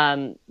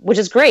 which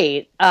is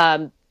great.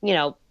 And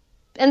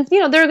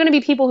there are going to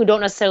be people who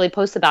don't necessarily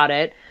post about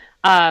it,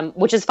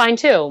 which is fine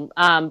too.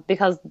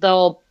 Because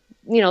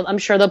I'm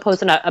sure they'll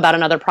post about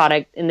another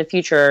product in the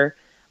future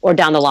or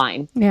down the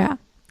line. Yeah.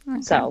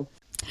 Okay. So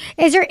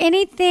is there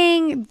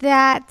anything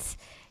that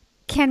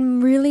can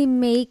really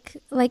make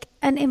like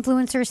an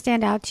influencer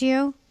stand out to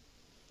you?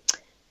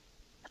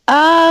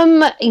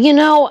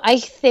 I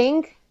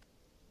think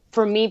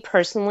for me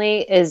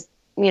personally is,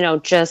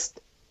 just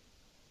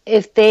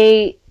if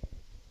they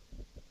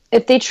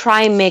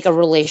try and make a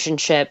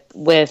relationship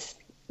with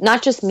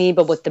not just me,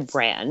 but with the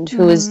brand,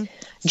 who is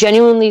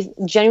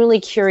genuinely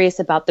curious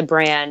about the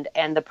brand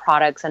and the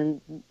products and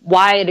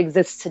why it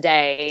exists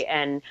today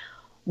and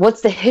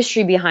what's the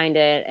history behind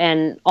it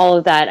and all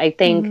of that. I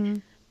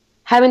think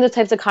having those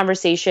types of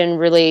conversation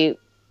really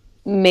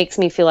makes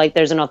me feel like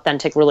there's an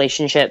authentic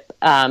relationship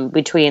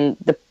between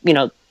the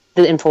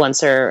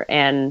influencer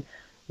and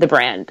the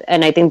brand.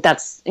 And I think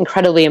that's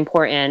incredibly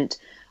important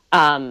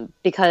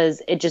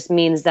because it just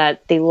means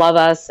that they love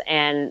us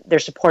and they're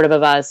supportive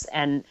of us,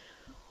 and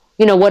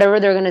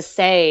whatever they're going to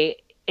say,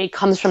 it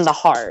comes from the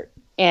heart.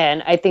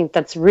 And I think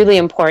that's really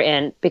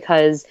important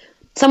because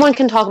someone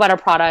can talk about our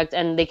product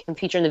and they can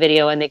feature in the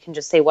video and they can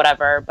just say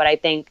whatever. But I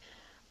think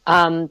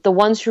the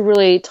ones who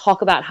really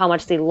talk about how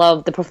much they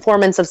love the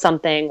performance of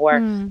something or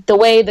the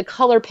way the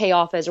color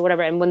payoff is or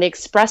whatever, and when they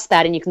express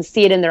that and you can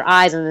see it in their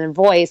eyes and in their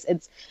voice,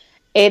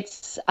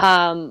 it's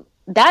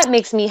that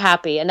makes me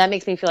happy, and that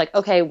makes me feel like,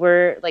 okay,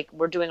 we're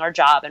doing our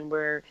job, and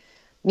we're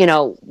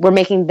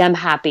making them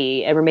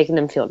happy and we're making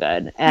them feel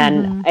good.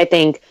 And I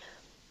think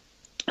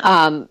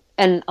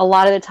and a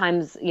lot of the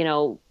times,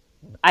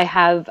 I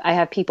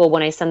have people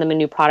when I send them a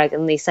new product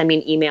and they send me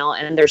an email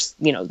and they're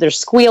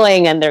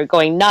squealing and they're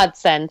going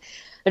nuts and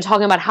they're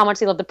talking about how much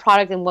they love the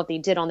product and what they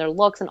did on their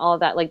looks and all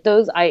of that. Like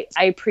those, I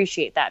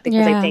appreciate that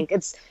because I think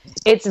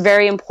it's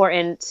very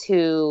important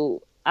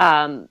to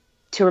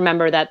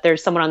remember that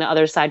there's someone on the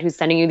other side who's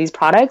sending you these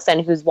products and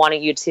who's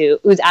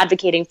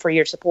advocating for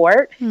your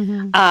support.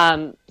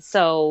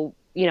 So,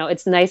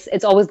 it's nice.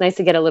 It's always nice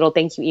to get a little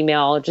thank you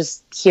email,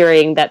 just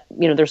hearing that,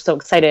 they're so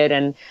excited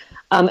and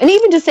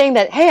even just saying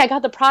that, hey, I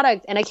got the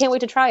product and I can't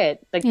wait to try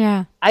it. Like,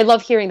 I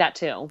love hearing that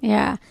too.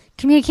 Yeah.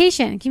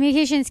 Communication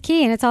is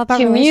key, and it's all about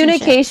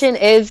communication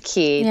is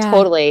key. Yeah.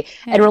 Totally.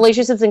 Yeah. And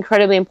relationships is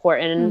incredibly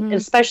important, and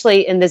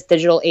especially in this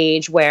digital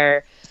age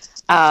where,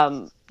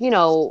 we're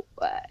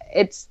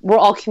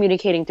all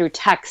communicating through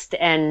text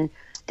and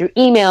through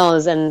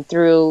emails and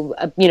through,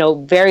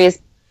 various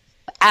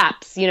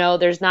apps.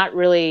 There's not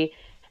really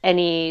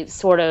any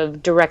sort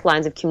of direct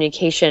lines of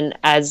communication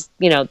as,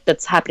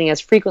 that's happening as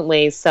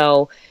frequently.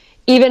 So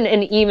even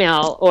an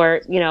email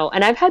or,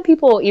 and I've had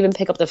people even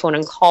pick up the phone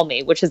and call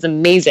me, which is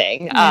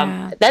amazing.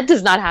 Yeah. That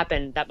does not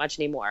happen that much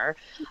anymore.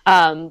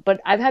 But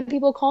I've had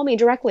people call me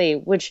directly,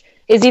 which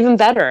is even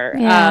better.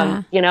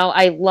 Yeah.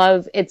 I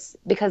love it's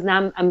because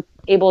now I'm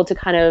able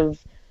to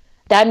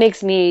that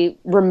makes me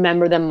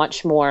remember them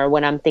much more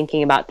when I'm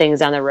thinking about things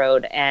down the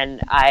road.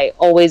 And I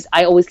always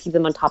keep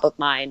them on top of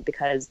mind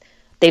because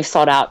they've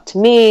sought out to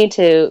me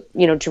to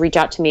reach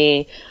out to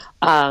me,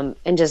 and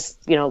just,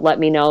 let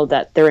me know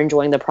that they're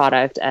enjoying the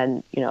product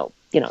and,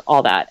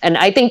 all that. And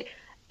I think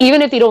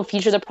even if they don't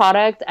feature the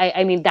product,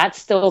 I mean, that's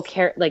still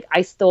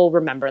I still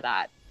remember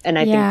that. And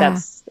I think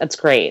that's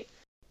great.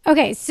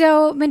 Okay,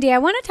 so Mindy, I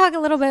want to talk a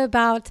little bit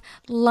about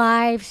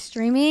live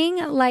streaming,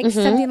 like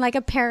something like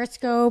a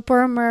Periscope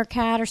or a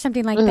Meerkat or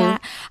something like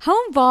that.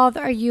 How involved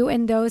are you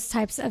in those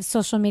types of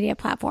social media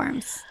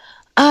platforms?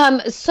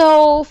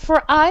 So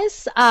for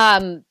us,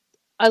 a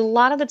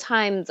lot of the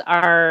times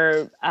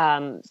our,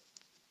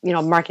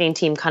 marketing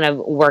team kind of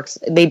works,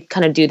 they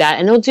kind of do that,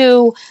 and they'll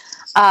do,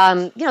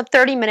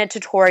 30-minute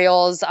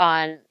tutorials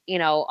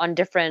on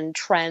different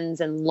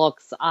trends and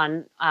looks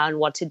on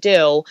what to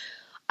do.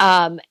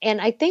 And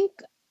I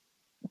think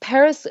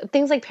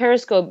things like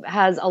Periscope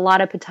has a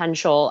lot of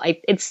potential.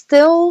 It's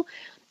still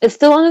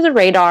under the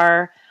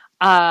radar.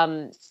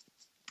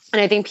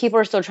 And I think people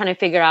are still trying to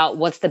figure out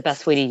what's the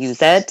best way to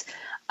use it.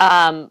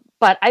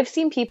 But I've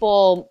seen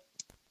people,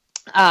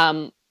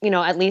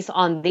 at least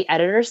on the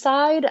editor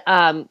side,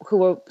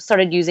 who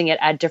started using it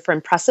at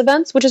different press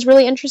events, which is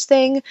really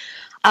interesting.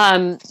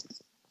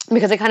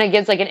 Because it kind of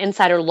gives like an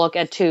insider look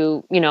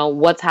to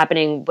what's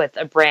happening with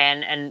a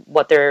brand and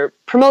what they're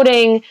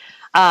promoting.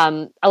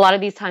 A lot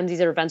of these times, these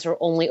events are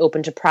only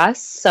open to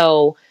press.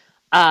 So,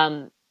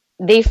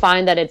 they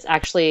find that it's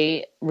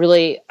actually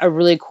a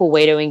really cool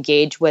way to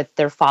engage with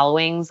their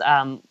followings,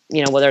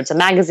 whether it's a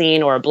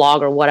magazine or a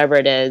blog or whatever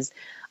it is.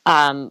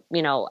 I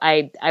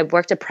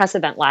worked a press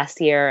event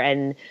last year,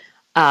 and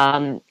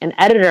an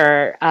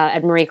editor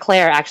at Marie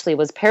Claire actually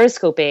was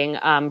periscoping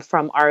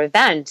from our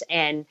event,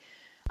 and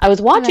I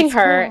was watching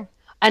her. Cool.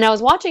 And I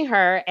was watching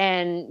her,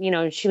 and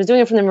she was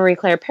doing it from the Marie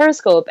Claire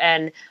Periscope,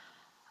 and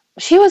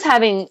she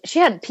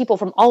had people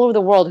from all over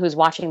the world who was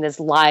watching this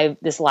live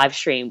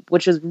stream,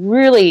 which was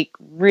really,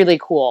 really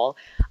cool.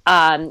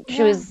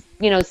 She was,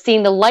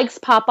 seeing the likes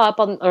pop up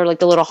or like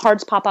the little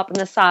hearts pop up on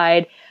the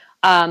side.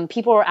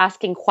 People were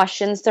asking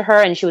questions to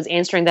her, and she was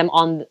answering them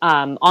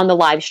on the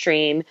live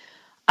stream.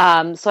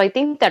 So I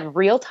think that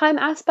real time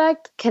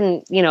aspect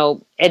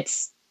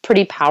it's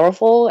pretty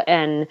powerful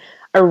and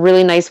a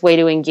really nice way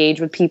to engage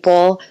with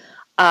people.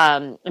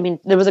 There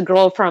was a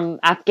girl from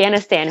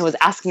Afghanistan who was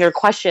asking her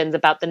questions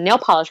about the nail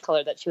polish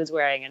color that she was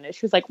wearing. And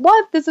she was like,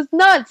 what? This is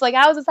nuts. Like,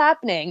 how is this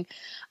happening?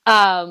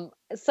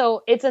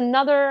 So it's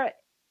another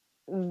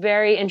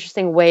very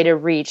interesting way to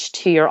reach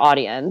to your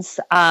audience.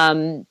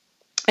 And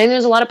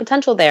there's a lot of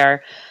potential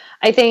there.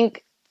 I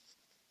think,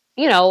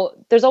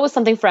 there's always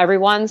something for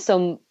everyone.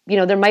 So,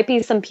 there might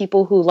be some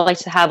people who like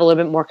to have a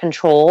little bit more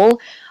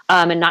control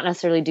and not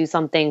necessarily do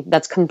something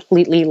that's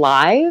completely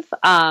live.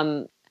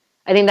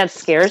 I think that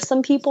scares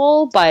some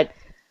people, but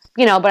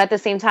at the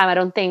same time, I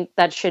don't think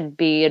that should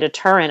be a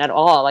deterrent at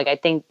all. Like, I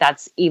think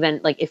that's even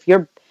like if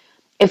your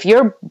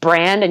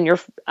brand and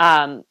if you're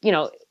an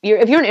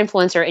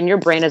influencer and your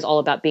brand is all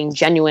about being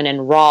genuine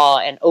and raw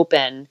and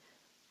open,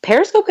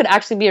 Periscope could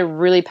actually be a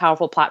really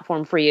powerful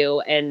platform for you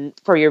and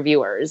for your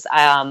viewers.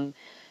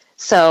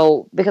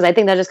 So because I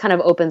think that just kind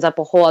of opens up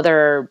a whole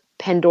other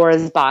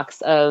Pandora's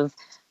box of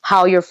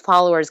how your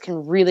followers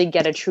can really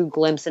get a true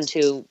glimpse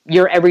into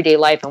your everyday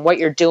life and what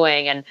you're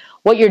doing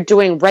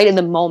right in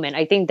the moment.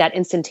 I think that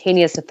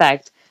instantaneous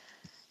effect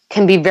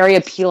can be very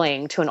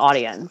appealing to an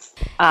audience.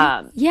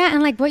 Yeah,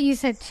 and like what you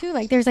said too,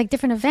 like there's like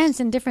different events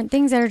and different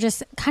things that are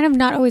just kind of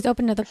not always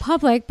open to the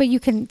public, but you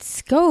can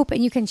scope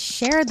and you can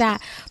share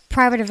that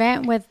private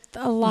event with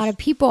a lot of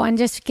people and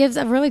just gives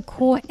a really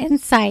cool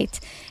insight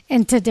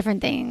into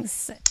different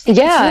things.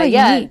 Yeah, really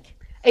unique.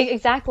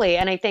 Exactly.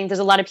 And I think there's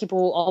a lot of people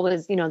who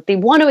always, they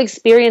want to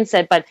experience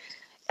it, but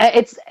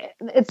it's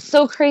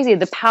so crazy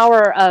the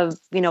power of,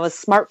 a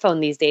smartphone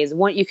these days,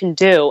 what you can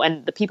do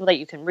and the people that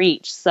you can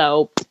reach.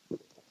 So,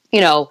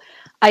 I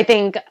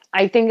think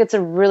it's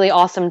a really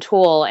awesome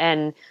tool,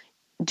 and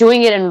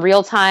doing it in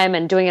real time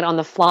and doing it on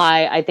the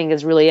fly, I think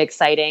is really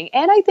exciting.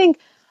 And I think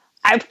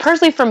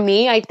personally, for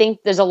me, I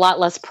think there's a lot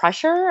less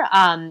pressure.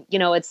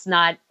 It's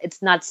not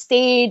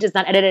staged, it's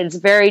not edited. It's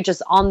very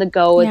just on the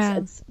go. Yeah.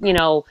 It's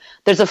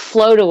there's a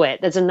flow to it.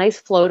 There's a nice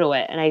flow to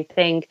it. And I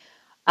think,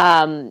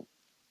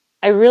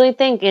 I really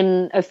think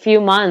in a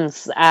few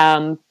months,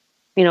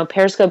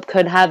 Periscope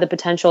could have the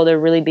potential to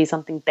really be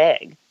something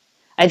big.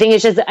 I think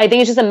it's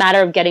just a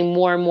matter of getting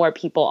more and more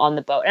people on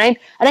the boat. And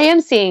I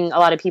am seeing a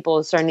lot of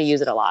people starting to use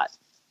it a lot.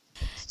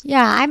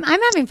 Yeah, I'm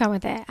having fun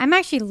with it. I'm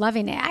actually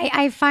loving it.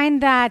 I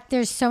find that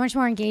there's so much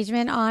more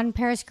engagement on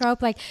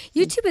Periscope. Like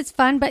YouTube is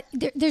fun, but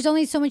there's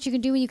only so much you can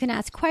do when you can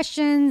ask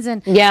questions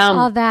and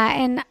all that.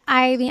 And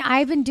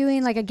I've been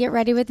doing like a get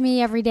ready with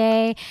me every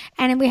day.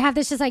 And we have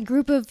this just like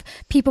group of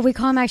people. We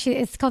call them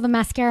it's called the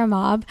mascara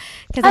mob.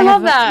 I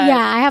love that.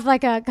 I have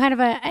like a kind of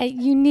a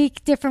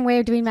unique, different way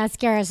of doing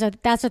mascara. So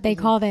that's what they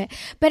called it.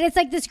 But it's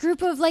like this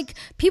group of like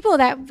people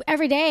that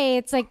every day,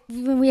 it's like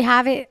when we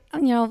have it,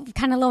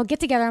 kind of little get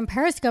together on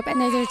Periscope.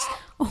 And there's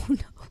oh no.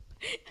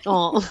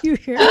 Oh, you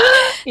hear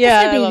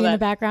yeah, baby in the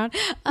background.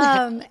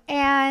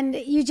 And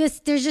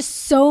there's just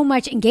so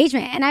much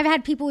engagement. And I've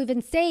had people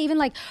even say,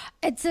 like,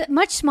 it's a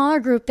much smaller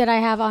group that I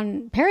have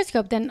on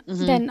Periscope than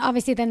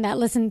obviously than that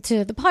listen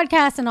to the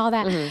podcast and all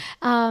that.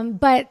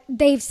 But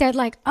they've said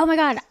like, oh my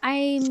God,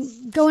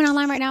 I'm going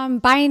online right now. I'm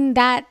buying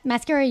that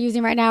mascara you're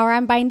using right now, or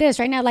I'm buying this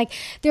right now. Like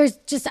there's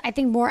just, I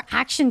think, more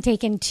action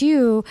taken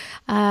too,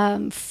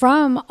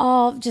 from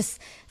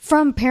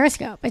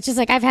Periscope. It's just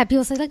like I've had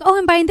people say like, oh,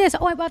 I'm buying this.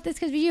 Oh, I bought this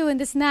because of you and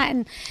this and that.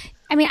 And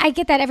I mean, I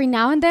get that every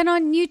now and then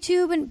on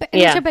YouTube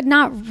but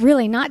not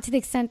to the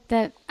extent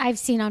that I've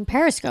seen on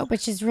Periscope,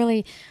 which is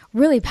really,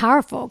 really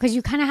powerful because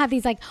you kind of have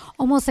these like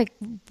almost like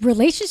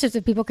relationships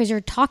with people because you're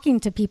talking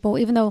to people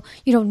even though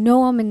you don't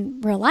know them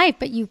in real life,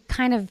 but you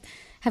kind of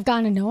have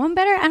gotten to know them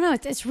better. I don't know.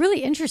 It's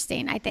really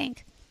interesting, I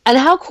think. And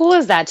how cool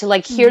is that to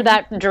like hear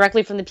that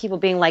directly from the people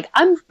being like,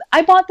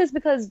 I bought this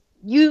because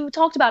you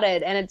talked about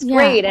it and it's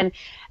great. And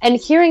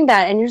hearing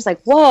that and you're just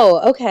like, whoa,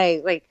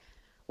 okay. Like,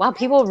 wow,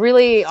 people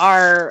really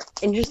are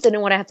interested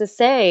in what I have to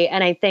say.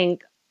 And I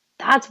think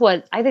that's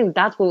what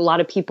a lot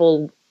of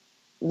people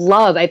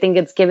love. I think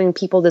it's giving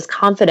people this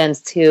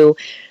confidence to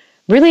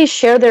really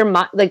share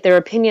their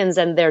opinions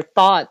and their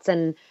thoughts.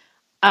 And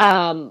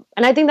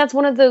I think that's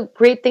one of the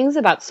great things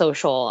about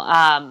social.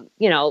 I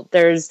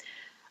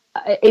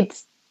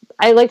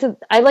like to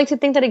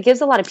think that it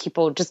gives a lot of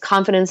people just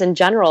confidence in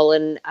general.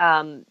 And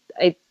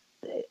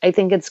I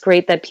think it's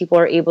great that people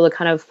are able to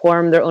kind of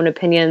form their own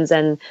opinions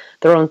and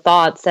their own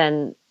thoughts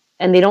and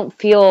they don't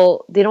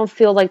feel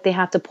like they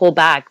have to pull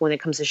back when it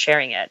comes to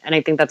sharing it. And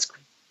I think that's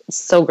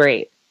so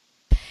great.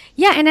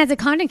 Yeah, and as a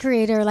content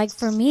creator, like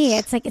for me,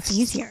 it's like it's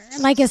easier.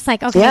 Like it's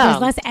like okay, there's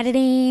less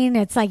editing.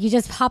 It's like you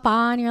just hop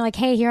on. You're like,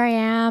 hey, here I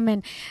am,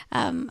 and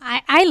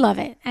I love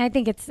it. I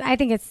think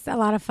it's a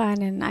lot of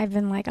fun, and I've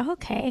been like, oh,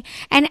 okay.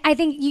 And I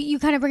think you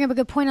kind of bring up a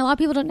good point. A lot of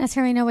people don't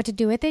necessarily know what to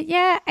do with it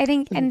yet. I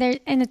think, and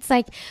it's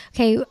like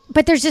okay,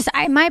 but there's just,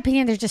 in my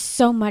opinion, there's just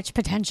so much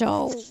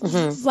potential,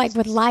 like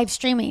with live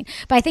streaming.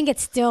 But I think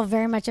it's still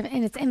very much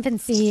in its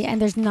infancy,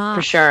 and there's not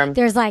for sure.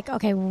 There's like,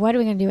 okay, what are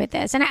we going to do with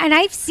this? And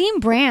I've seen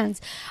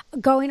brands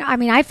going, I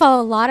mean, I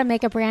follow a lot of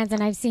makeup brands,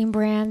 and I've seen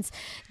brands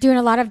doing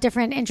a lot of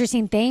different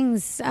interesting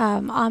things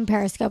on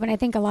Periscope. And I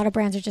think a lot of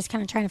brands are just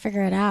kind of trying to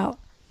figure it out.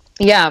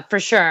 Yeah, for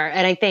sure.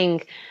 And I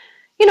think,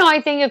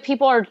 I think if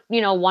people are,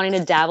 wanting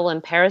to dabble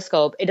in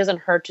Periscope, it doesn't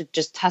hurt to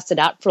just test it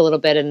out for a little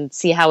bit and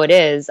see how it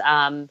is.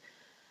 I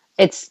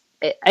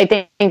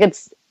think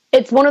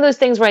it's one of those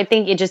things where I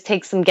think it just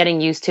takes some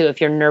getting used to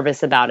if you're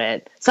nervous about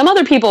it. Some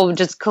other people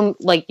just come,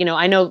 like,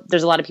 I know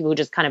there's a lot of people who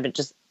just kind of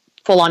just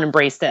full on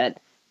embraced it,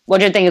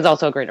 which I think is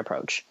also a great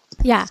approach.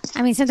 Yeah.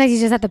 I mean, sometimes you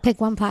just have to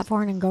pick one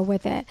platform and go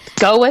with it.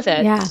 Go with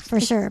it. Yeah, for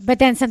sure. But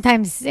then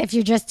sometimes if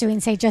you're just doing,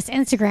 say, just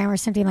Instagram or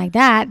something like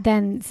that,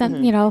 then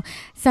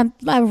some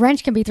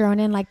wrench can be thrown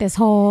in, like this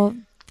whole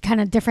kind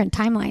of different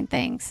timeline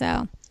thing.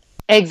 So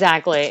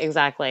Exactly.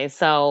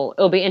 So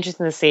it'll be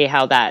interesting to see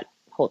how that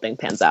whole thing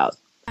pans out.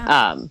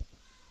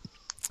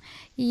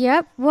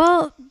 Yep.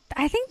 Well,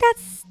 I think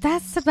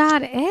that's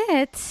about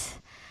it.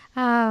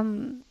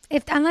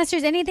 Unless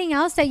there's anything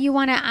else that you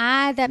want to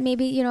add, that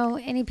maybe,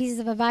 any pieces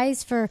of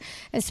advice for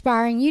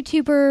aspiring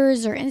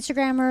YouTubers or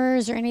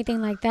Instagrammers or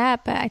anything like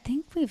that. But I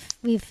think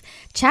we've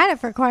chatted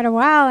for quite a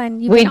while,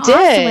 and you've been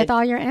awesome with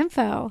all your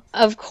info.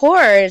 Of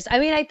course. I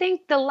mean, I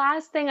think the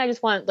last thing I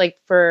just want, like,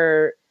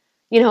 for,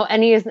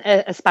 any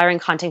aspiring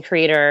content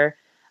creator,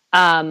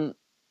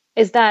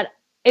 is that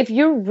if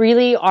you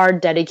really are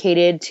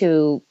dedicated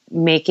to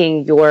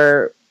making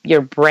your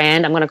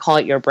brand, I'm going to call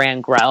it your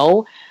brand,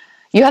 grow,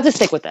 you have to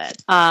stick with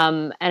it.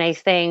 And I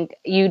think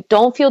you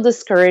don't feel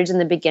discouraged in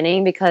the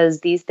beginning, because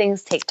these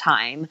things take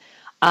time.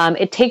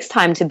 It takes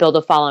time to build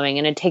a following,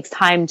 and it takes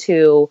time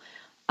to,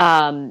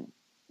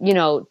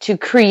 to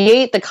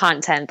create the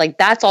content. Like,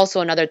 that's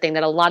also another thing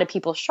that a lot of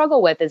people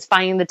struggle with, is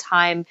finding the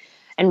time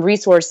and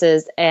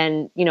resources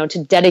and,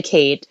 to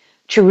dedicate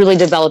to really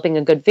developing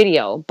a good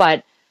video.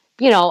 But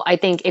I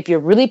think if you're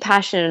really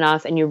passionate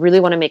enough and you really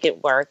want to make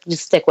it work,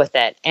 just stick with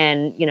it.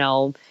 And,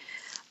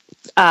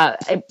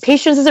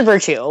 patience is a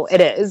virtue.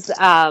 It is.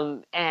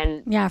 Sure.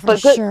 In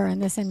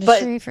this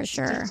industry, for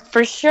sure.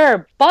 For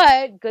sure.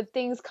 But good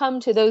things come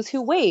to those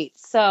who wait.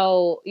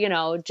 So,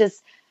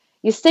 just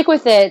you stick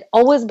with it.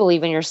 Always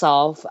believe in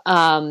yourself.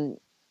 And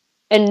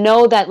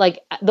know that, like,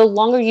 the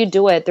longer you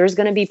do it, there's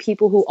going to be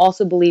people who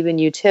also believe in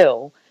you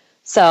too.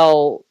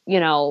 So,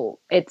 and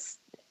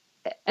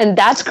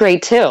that's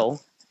great too.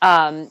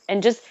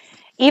 And just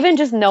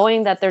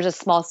knowing that there's a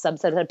small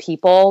subset of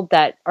people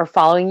that are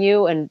following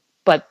you,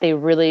 but they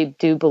really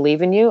do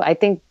believe in you, I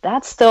think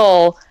that's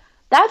still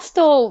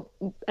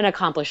an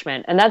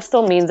accomplishment, and that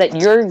still means that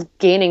you're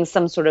gaining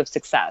some sort of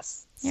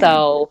success. Yeah.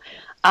 So,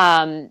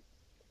 and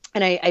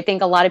I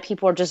think a lot of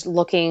people are just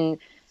looking,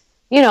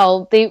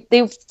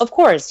 they of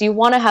course, you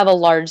want to have a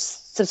large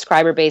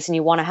subscriber base, and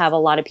you want to have a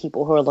lot of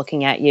people who are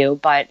looking at you,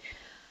 but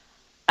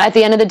at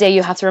the end of the day,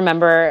 you have to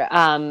remember,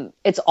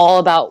 it's all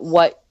about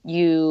what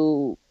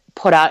you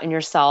put out in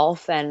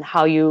yourself and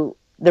how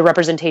the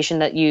representation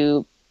that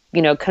you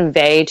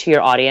convey to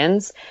your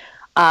audience.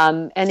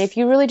 And if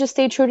you really just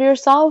stay true to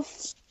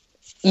yourself,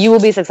 you will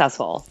be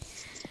successful.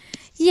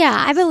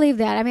 Yeah, I believe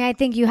that. I mean, I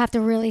think you have to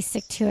really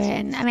stick to it.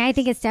 And I mean, I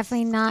think it's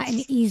definitely not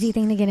an easy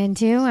thing to get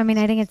into. I mean,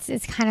 I think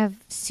it's kind of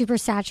super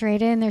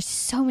saturated, and there's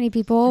so many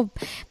people,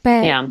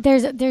 but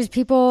there's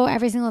people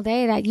every single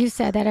day that you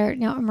said that are,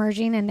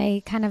 emerging, and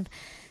they kind of,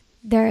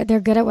 they're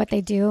good at what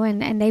they do,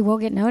 and they will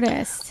get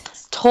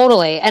noticed.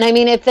 Totally. And I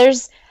mean, if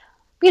there's,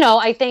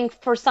 I think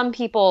for some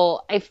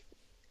people,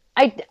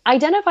 I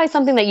identify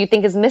something that you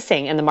think is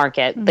missing in the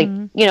market.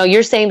 Mm-hmm. Like,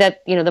 you're saying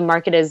that, the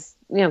market is,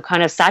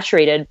 kind of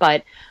saturated,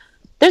 but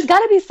there's got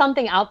to be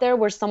something out there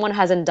where someone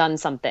hasn't done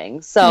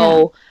something.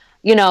 So,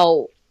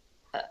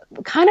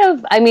 kind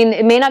of, I mean,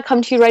 it may not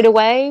come to you right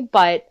away,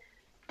 but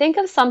think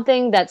of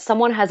something that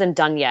someone hasn't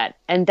done yet.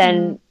 And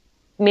then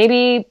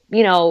maybe,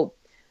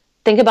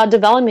 think about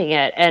developing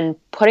it and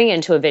putting it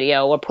into a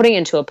video or putting it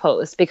into a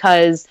post,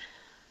 because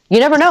you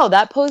never know.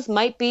 That post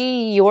might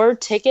be your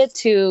ticket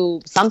to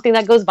something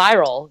that goes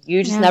viral.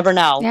 You just never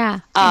know. Yeah,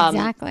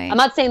 exactly. I'm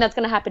not saying that's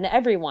going to happen to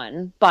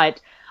everyone, but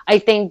I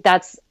think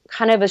that's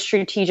kind of a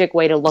strategic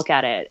way to look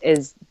at it,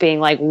 is being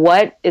like,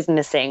 what is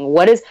missing?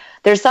 What is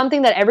there's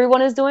something that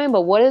everyone is doing,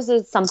 but what is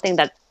it something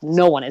that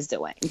no one is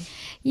doing?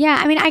 Yeah,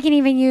 I mean, I can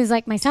even use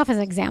like myself as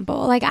an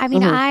example. Like, I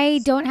mean, I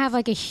don't have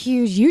like a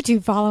huge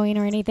YouTube following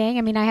or anything.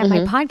 I mean, I have my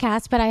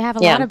podcast, but I have a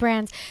lot of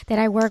brands that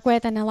I work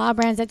with, and a lot of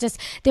brands that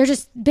they're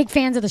just big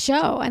fans of the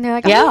show, and they're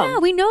like, oh yeah,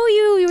 we know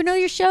you know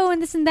your show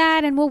and this and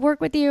that, and we'll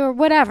work with you or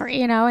whatever,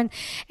 you know.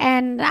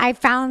 And I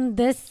found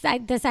I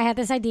had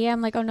this idea.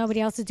 I'm like, oh,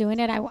 nobody else is doing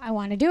it. I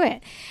want to do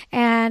it,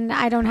 and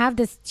I don't have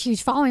this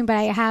huge following, but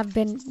I have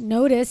been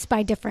noticed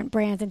by different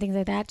brands and things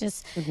like that,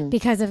 just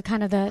because of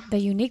kind of the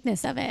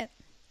uniqueness of it.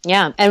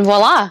 Yeah, and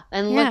voila,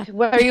 and look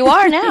where you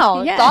are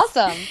now. Yes. It's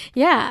awesome.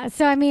 Yeah,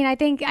 so I mean, I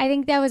think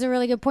that was a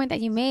really good point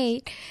that you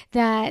made.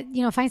 That,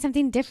 you know, find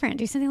something different,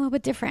 do something a little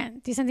bit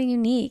different, do something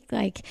unique.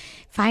 Like,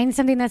 find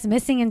something that's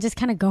missing and just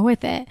kind of go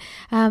with it.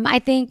 I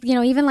think, you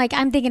know, even like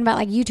I'm thinking about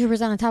like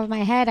YouTubers on the top of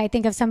my head. I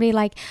think of somebody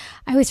like,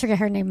 I always forget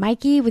her name,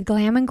 Mikey with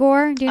Glam and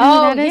Gore. Do you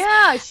know who that is?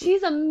 Yeah,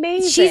 she's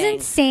amazing. She's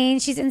insane.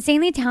 She's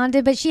insanely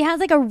talented, but she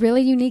has like a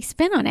really unique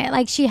spin on it.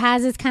 Like, she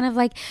has this kind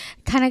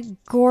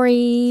of gory,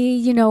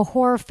 you know,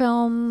 horror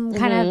film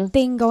kind of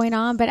thing going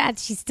on, but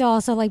she's still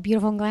also like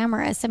beautiful and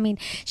glamorous. I mean,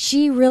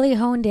 she really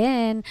honed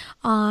in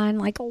on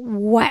like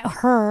what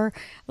her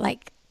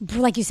like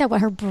you said, what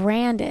her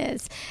brand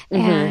is,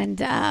 and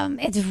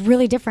it's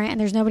really different, and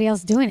there's nobody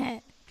else doing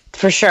it.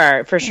 For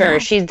sure. Yeah.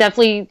 She's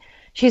definitely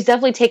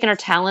taken her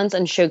talents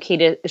and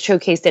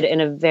showcased it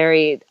in a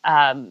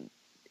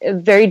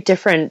very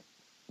different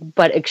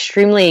but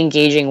extremely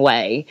engaging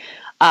way.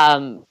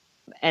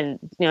 And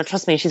you know,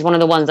 trust me, she's one of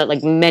the ones that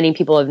like many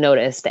people have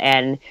noticed,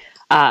 and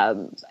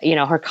you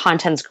know, her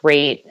content's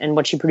great and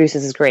what she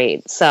produces is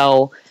great.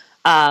 So,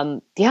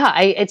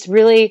 it's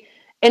really,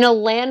 in a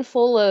land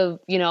full of,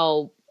 you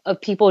know,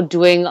 of people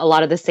doing a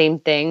lot of the same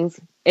things.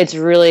 It's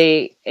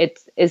really,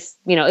 it's,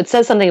 you know, it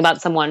says something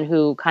about someone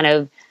who kind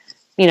of,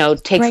 you know,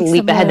 takes a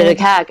leap ahead of the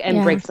pack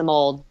and breaks the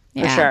mold.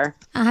 For sure.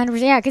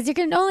 100%. Yeah, because there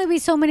can only be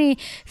so many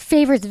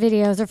favorites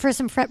videos or first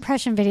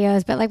impression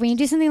videos, but like when you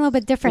do something a little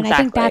bit different, I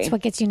think that's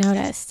what gets you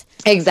noticed.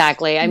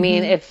 Exactly. I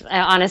mean, if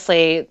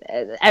honestly,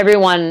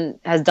 everyone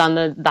has done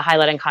the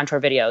highlight and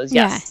contour videos.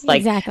 Yes,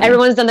 like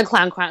everyone's done the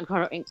clown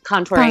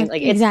contouring.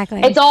 Like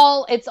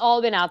it's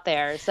all been out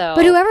there. So,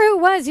 but whoever it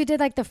was who did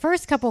like the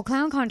first couple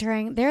clown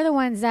contouring, they're the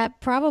ones that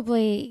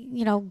probably,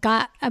 you know,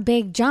 got a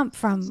big jump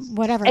from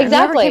whatever.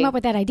 Whoever came up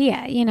with that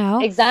idea, you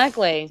know.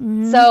 Exactly.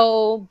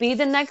 So be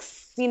the next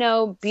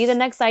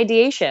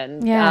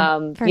ideation. Yeah,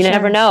 you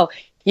never know.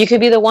 You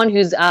could be the one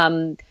who's,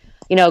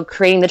 you know,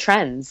 creating the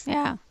trends.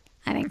 Yeah,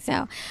 I think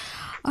so.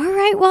 All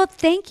right. Well,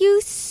 thank you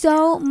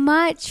so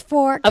much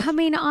for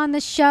coming on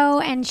the show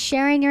and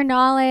sharing your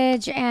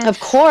knowledge. And of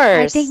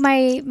course, I think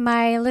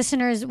my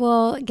listeners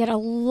will get a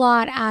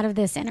lot out of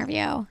this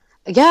interview.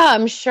 Yeah,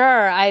 I'm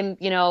sure. I'm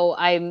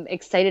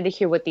excited to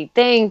hear what they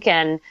think,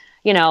 and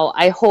you know,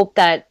 I hope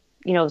that,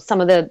 you know, some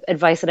of the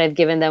advice that I've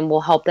given them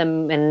will help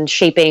them in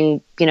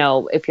shaping, you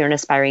know, if you're an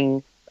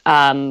aspiring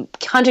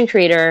content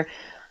creator,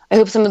 I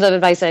hope some of the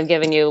advice that I've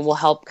given you will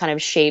help kind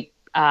of shape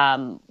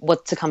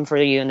what's to come for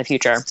you in the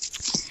future.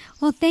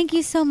 Well, thank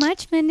you so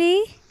much,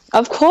 Mindy.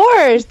 Of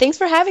course. Thanks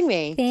for having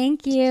me.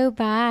 Thank you.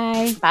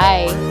 Bye.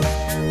 Bye.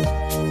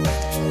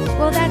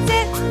 Well, that's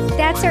it.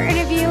 That's our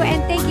interview,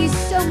 and thank you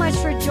so much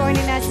for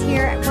joining us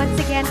here. Once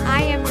again,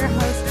 I am your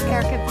host,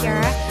 Erica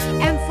Vieira,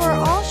 and for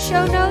all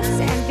show notes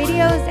and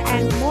videos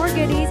and more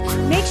goodies,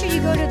 make sure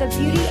you go to the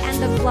Beauty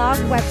and the Vlog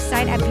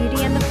website at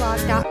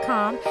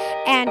beautyandthevlog.com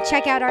and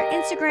check out our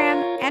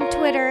Instagram and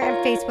Twitter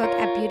and Facebook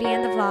at Beauty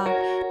and the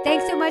Vlog.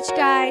 Thanks so much,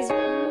 guys.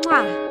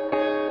 Mwah.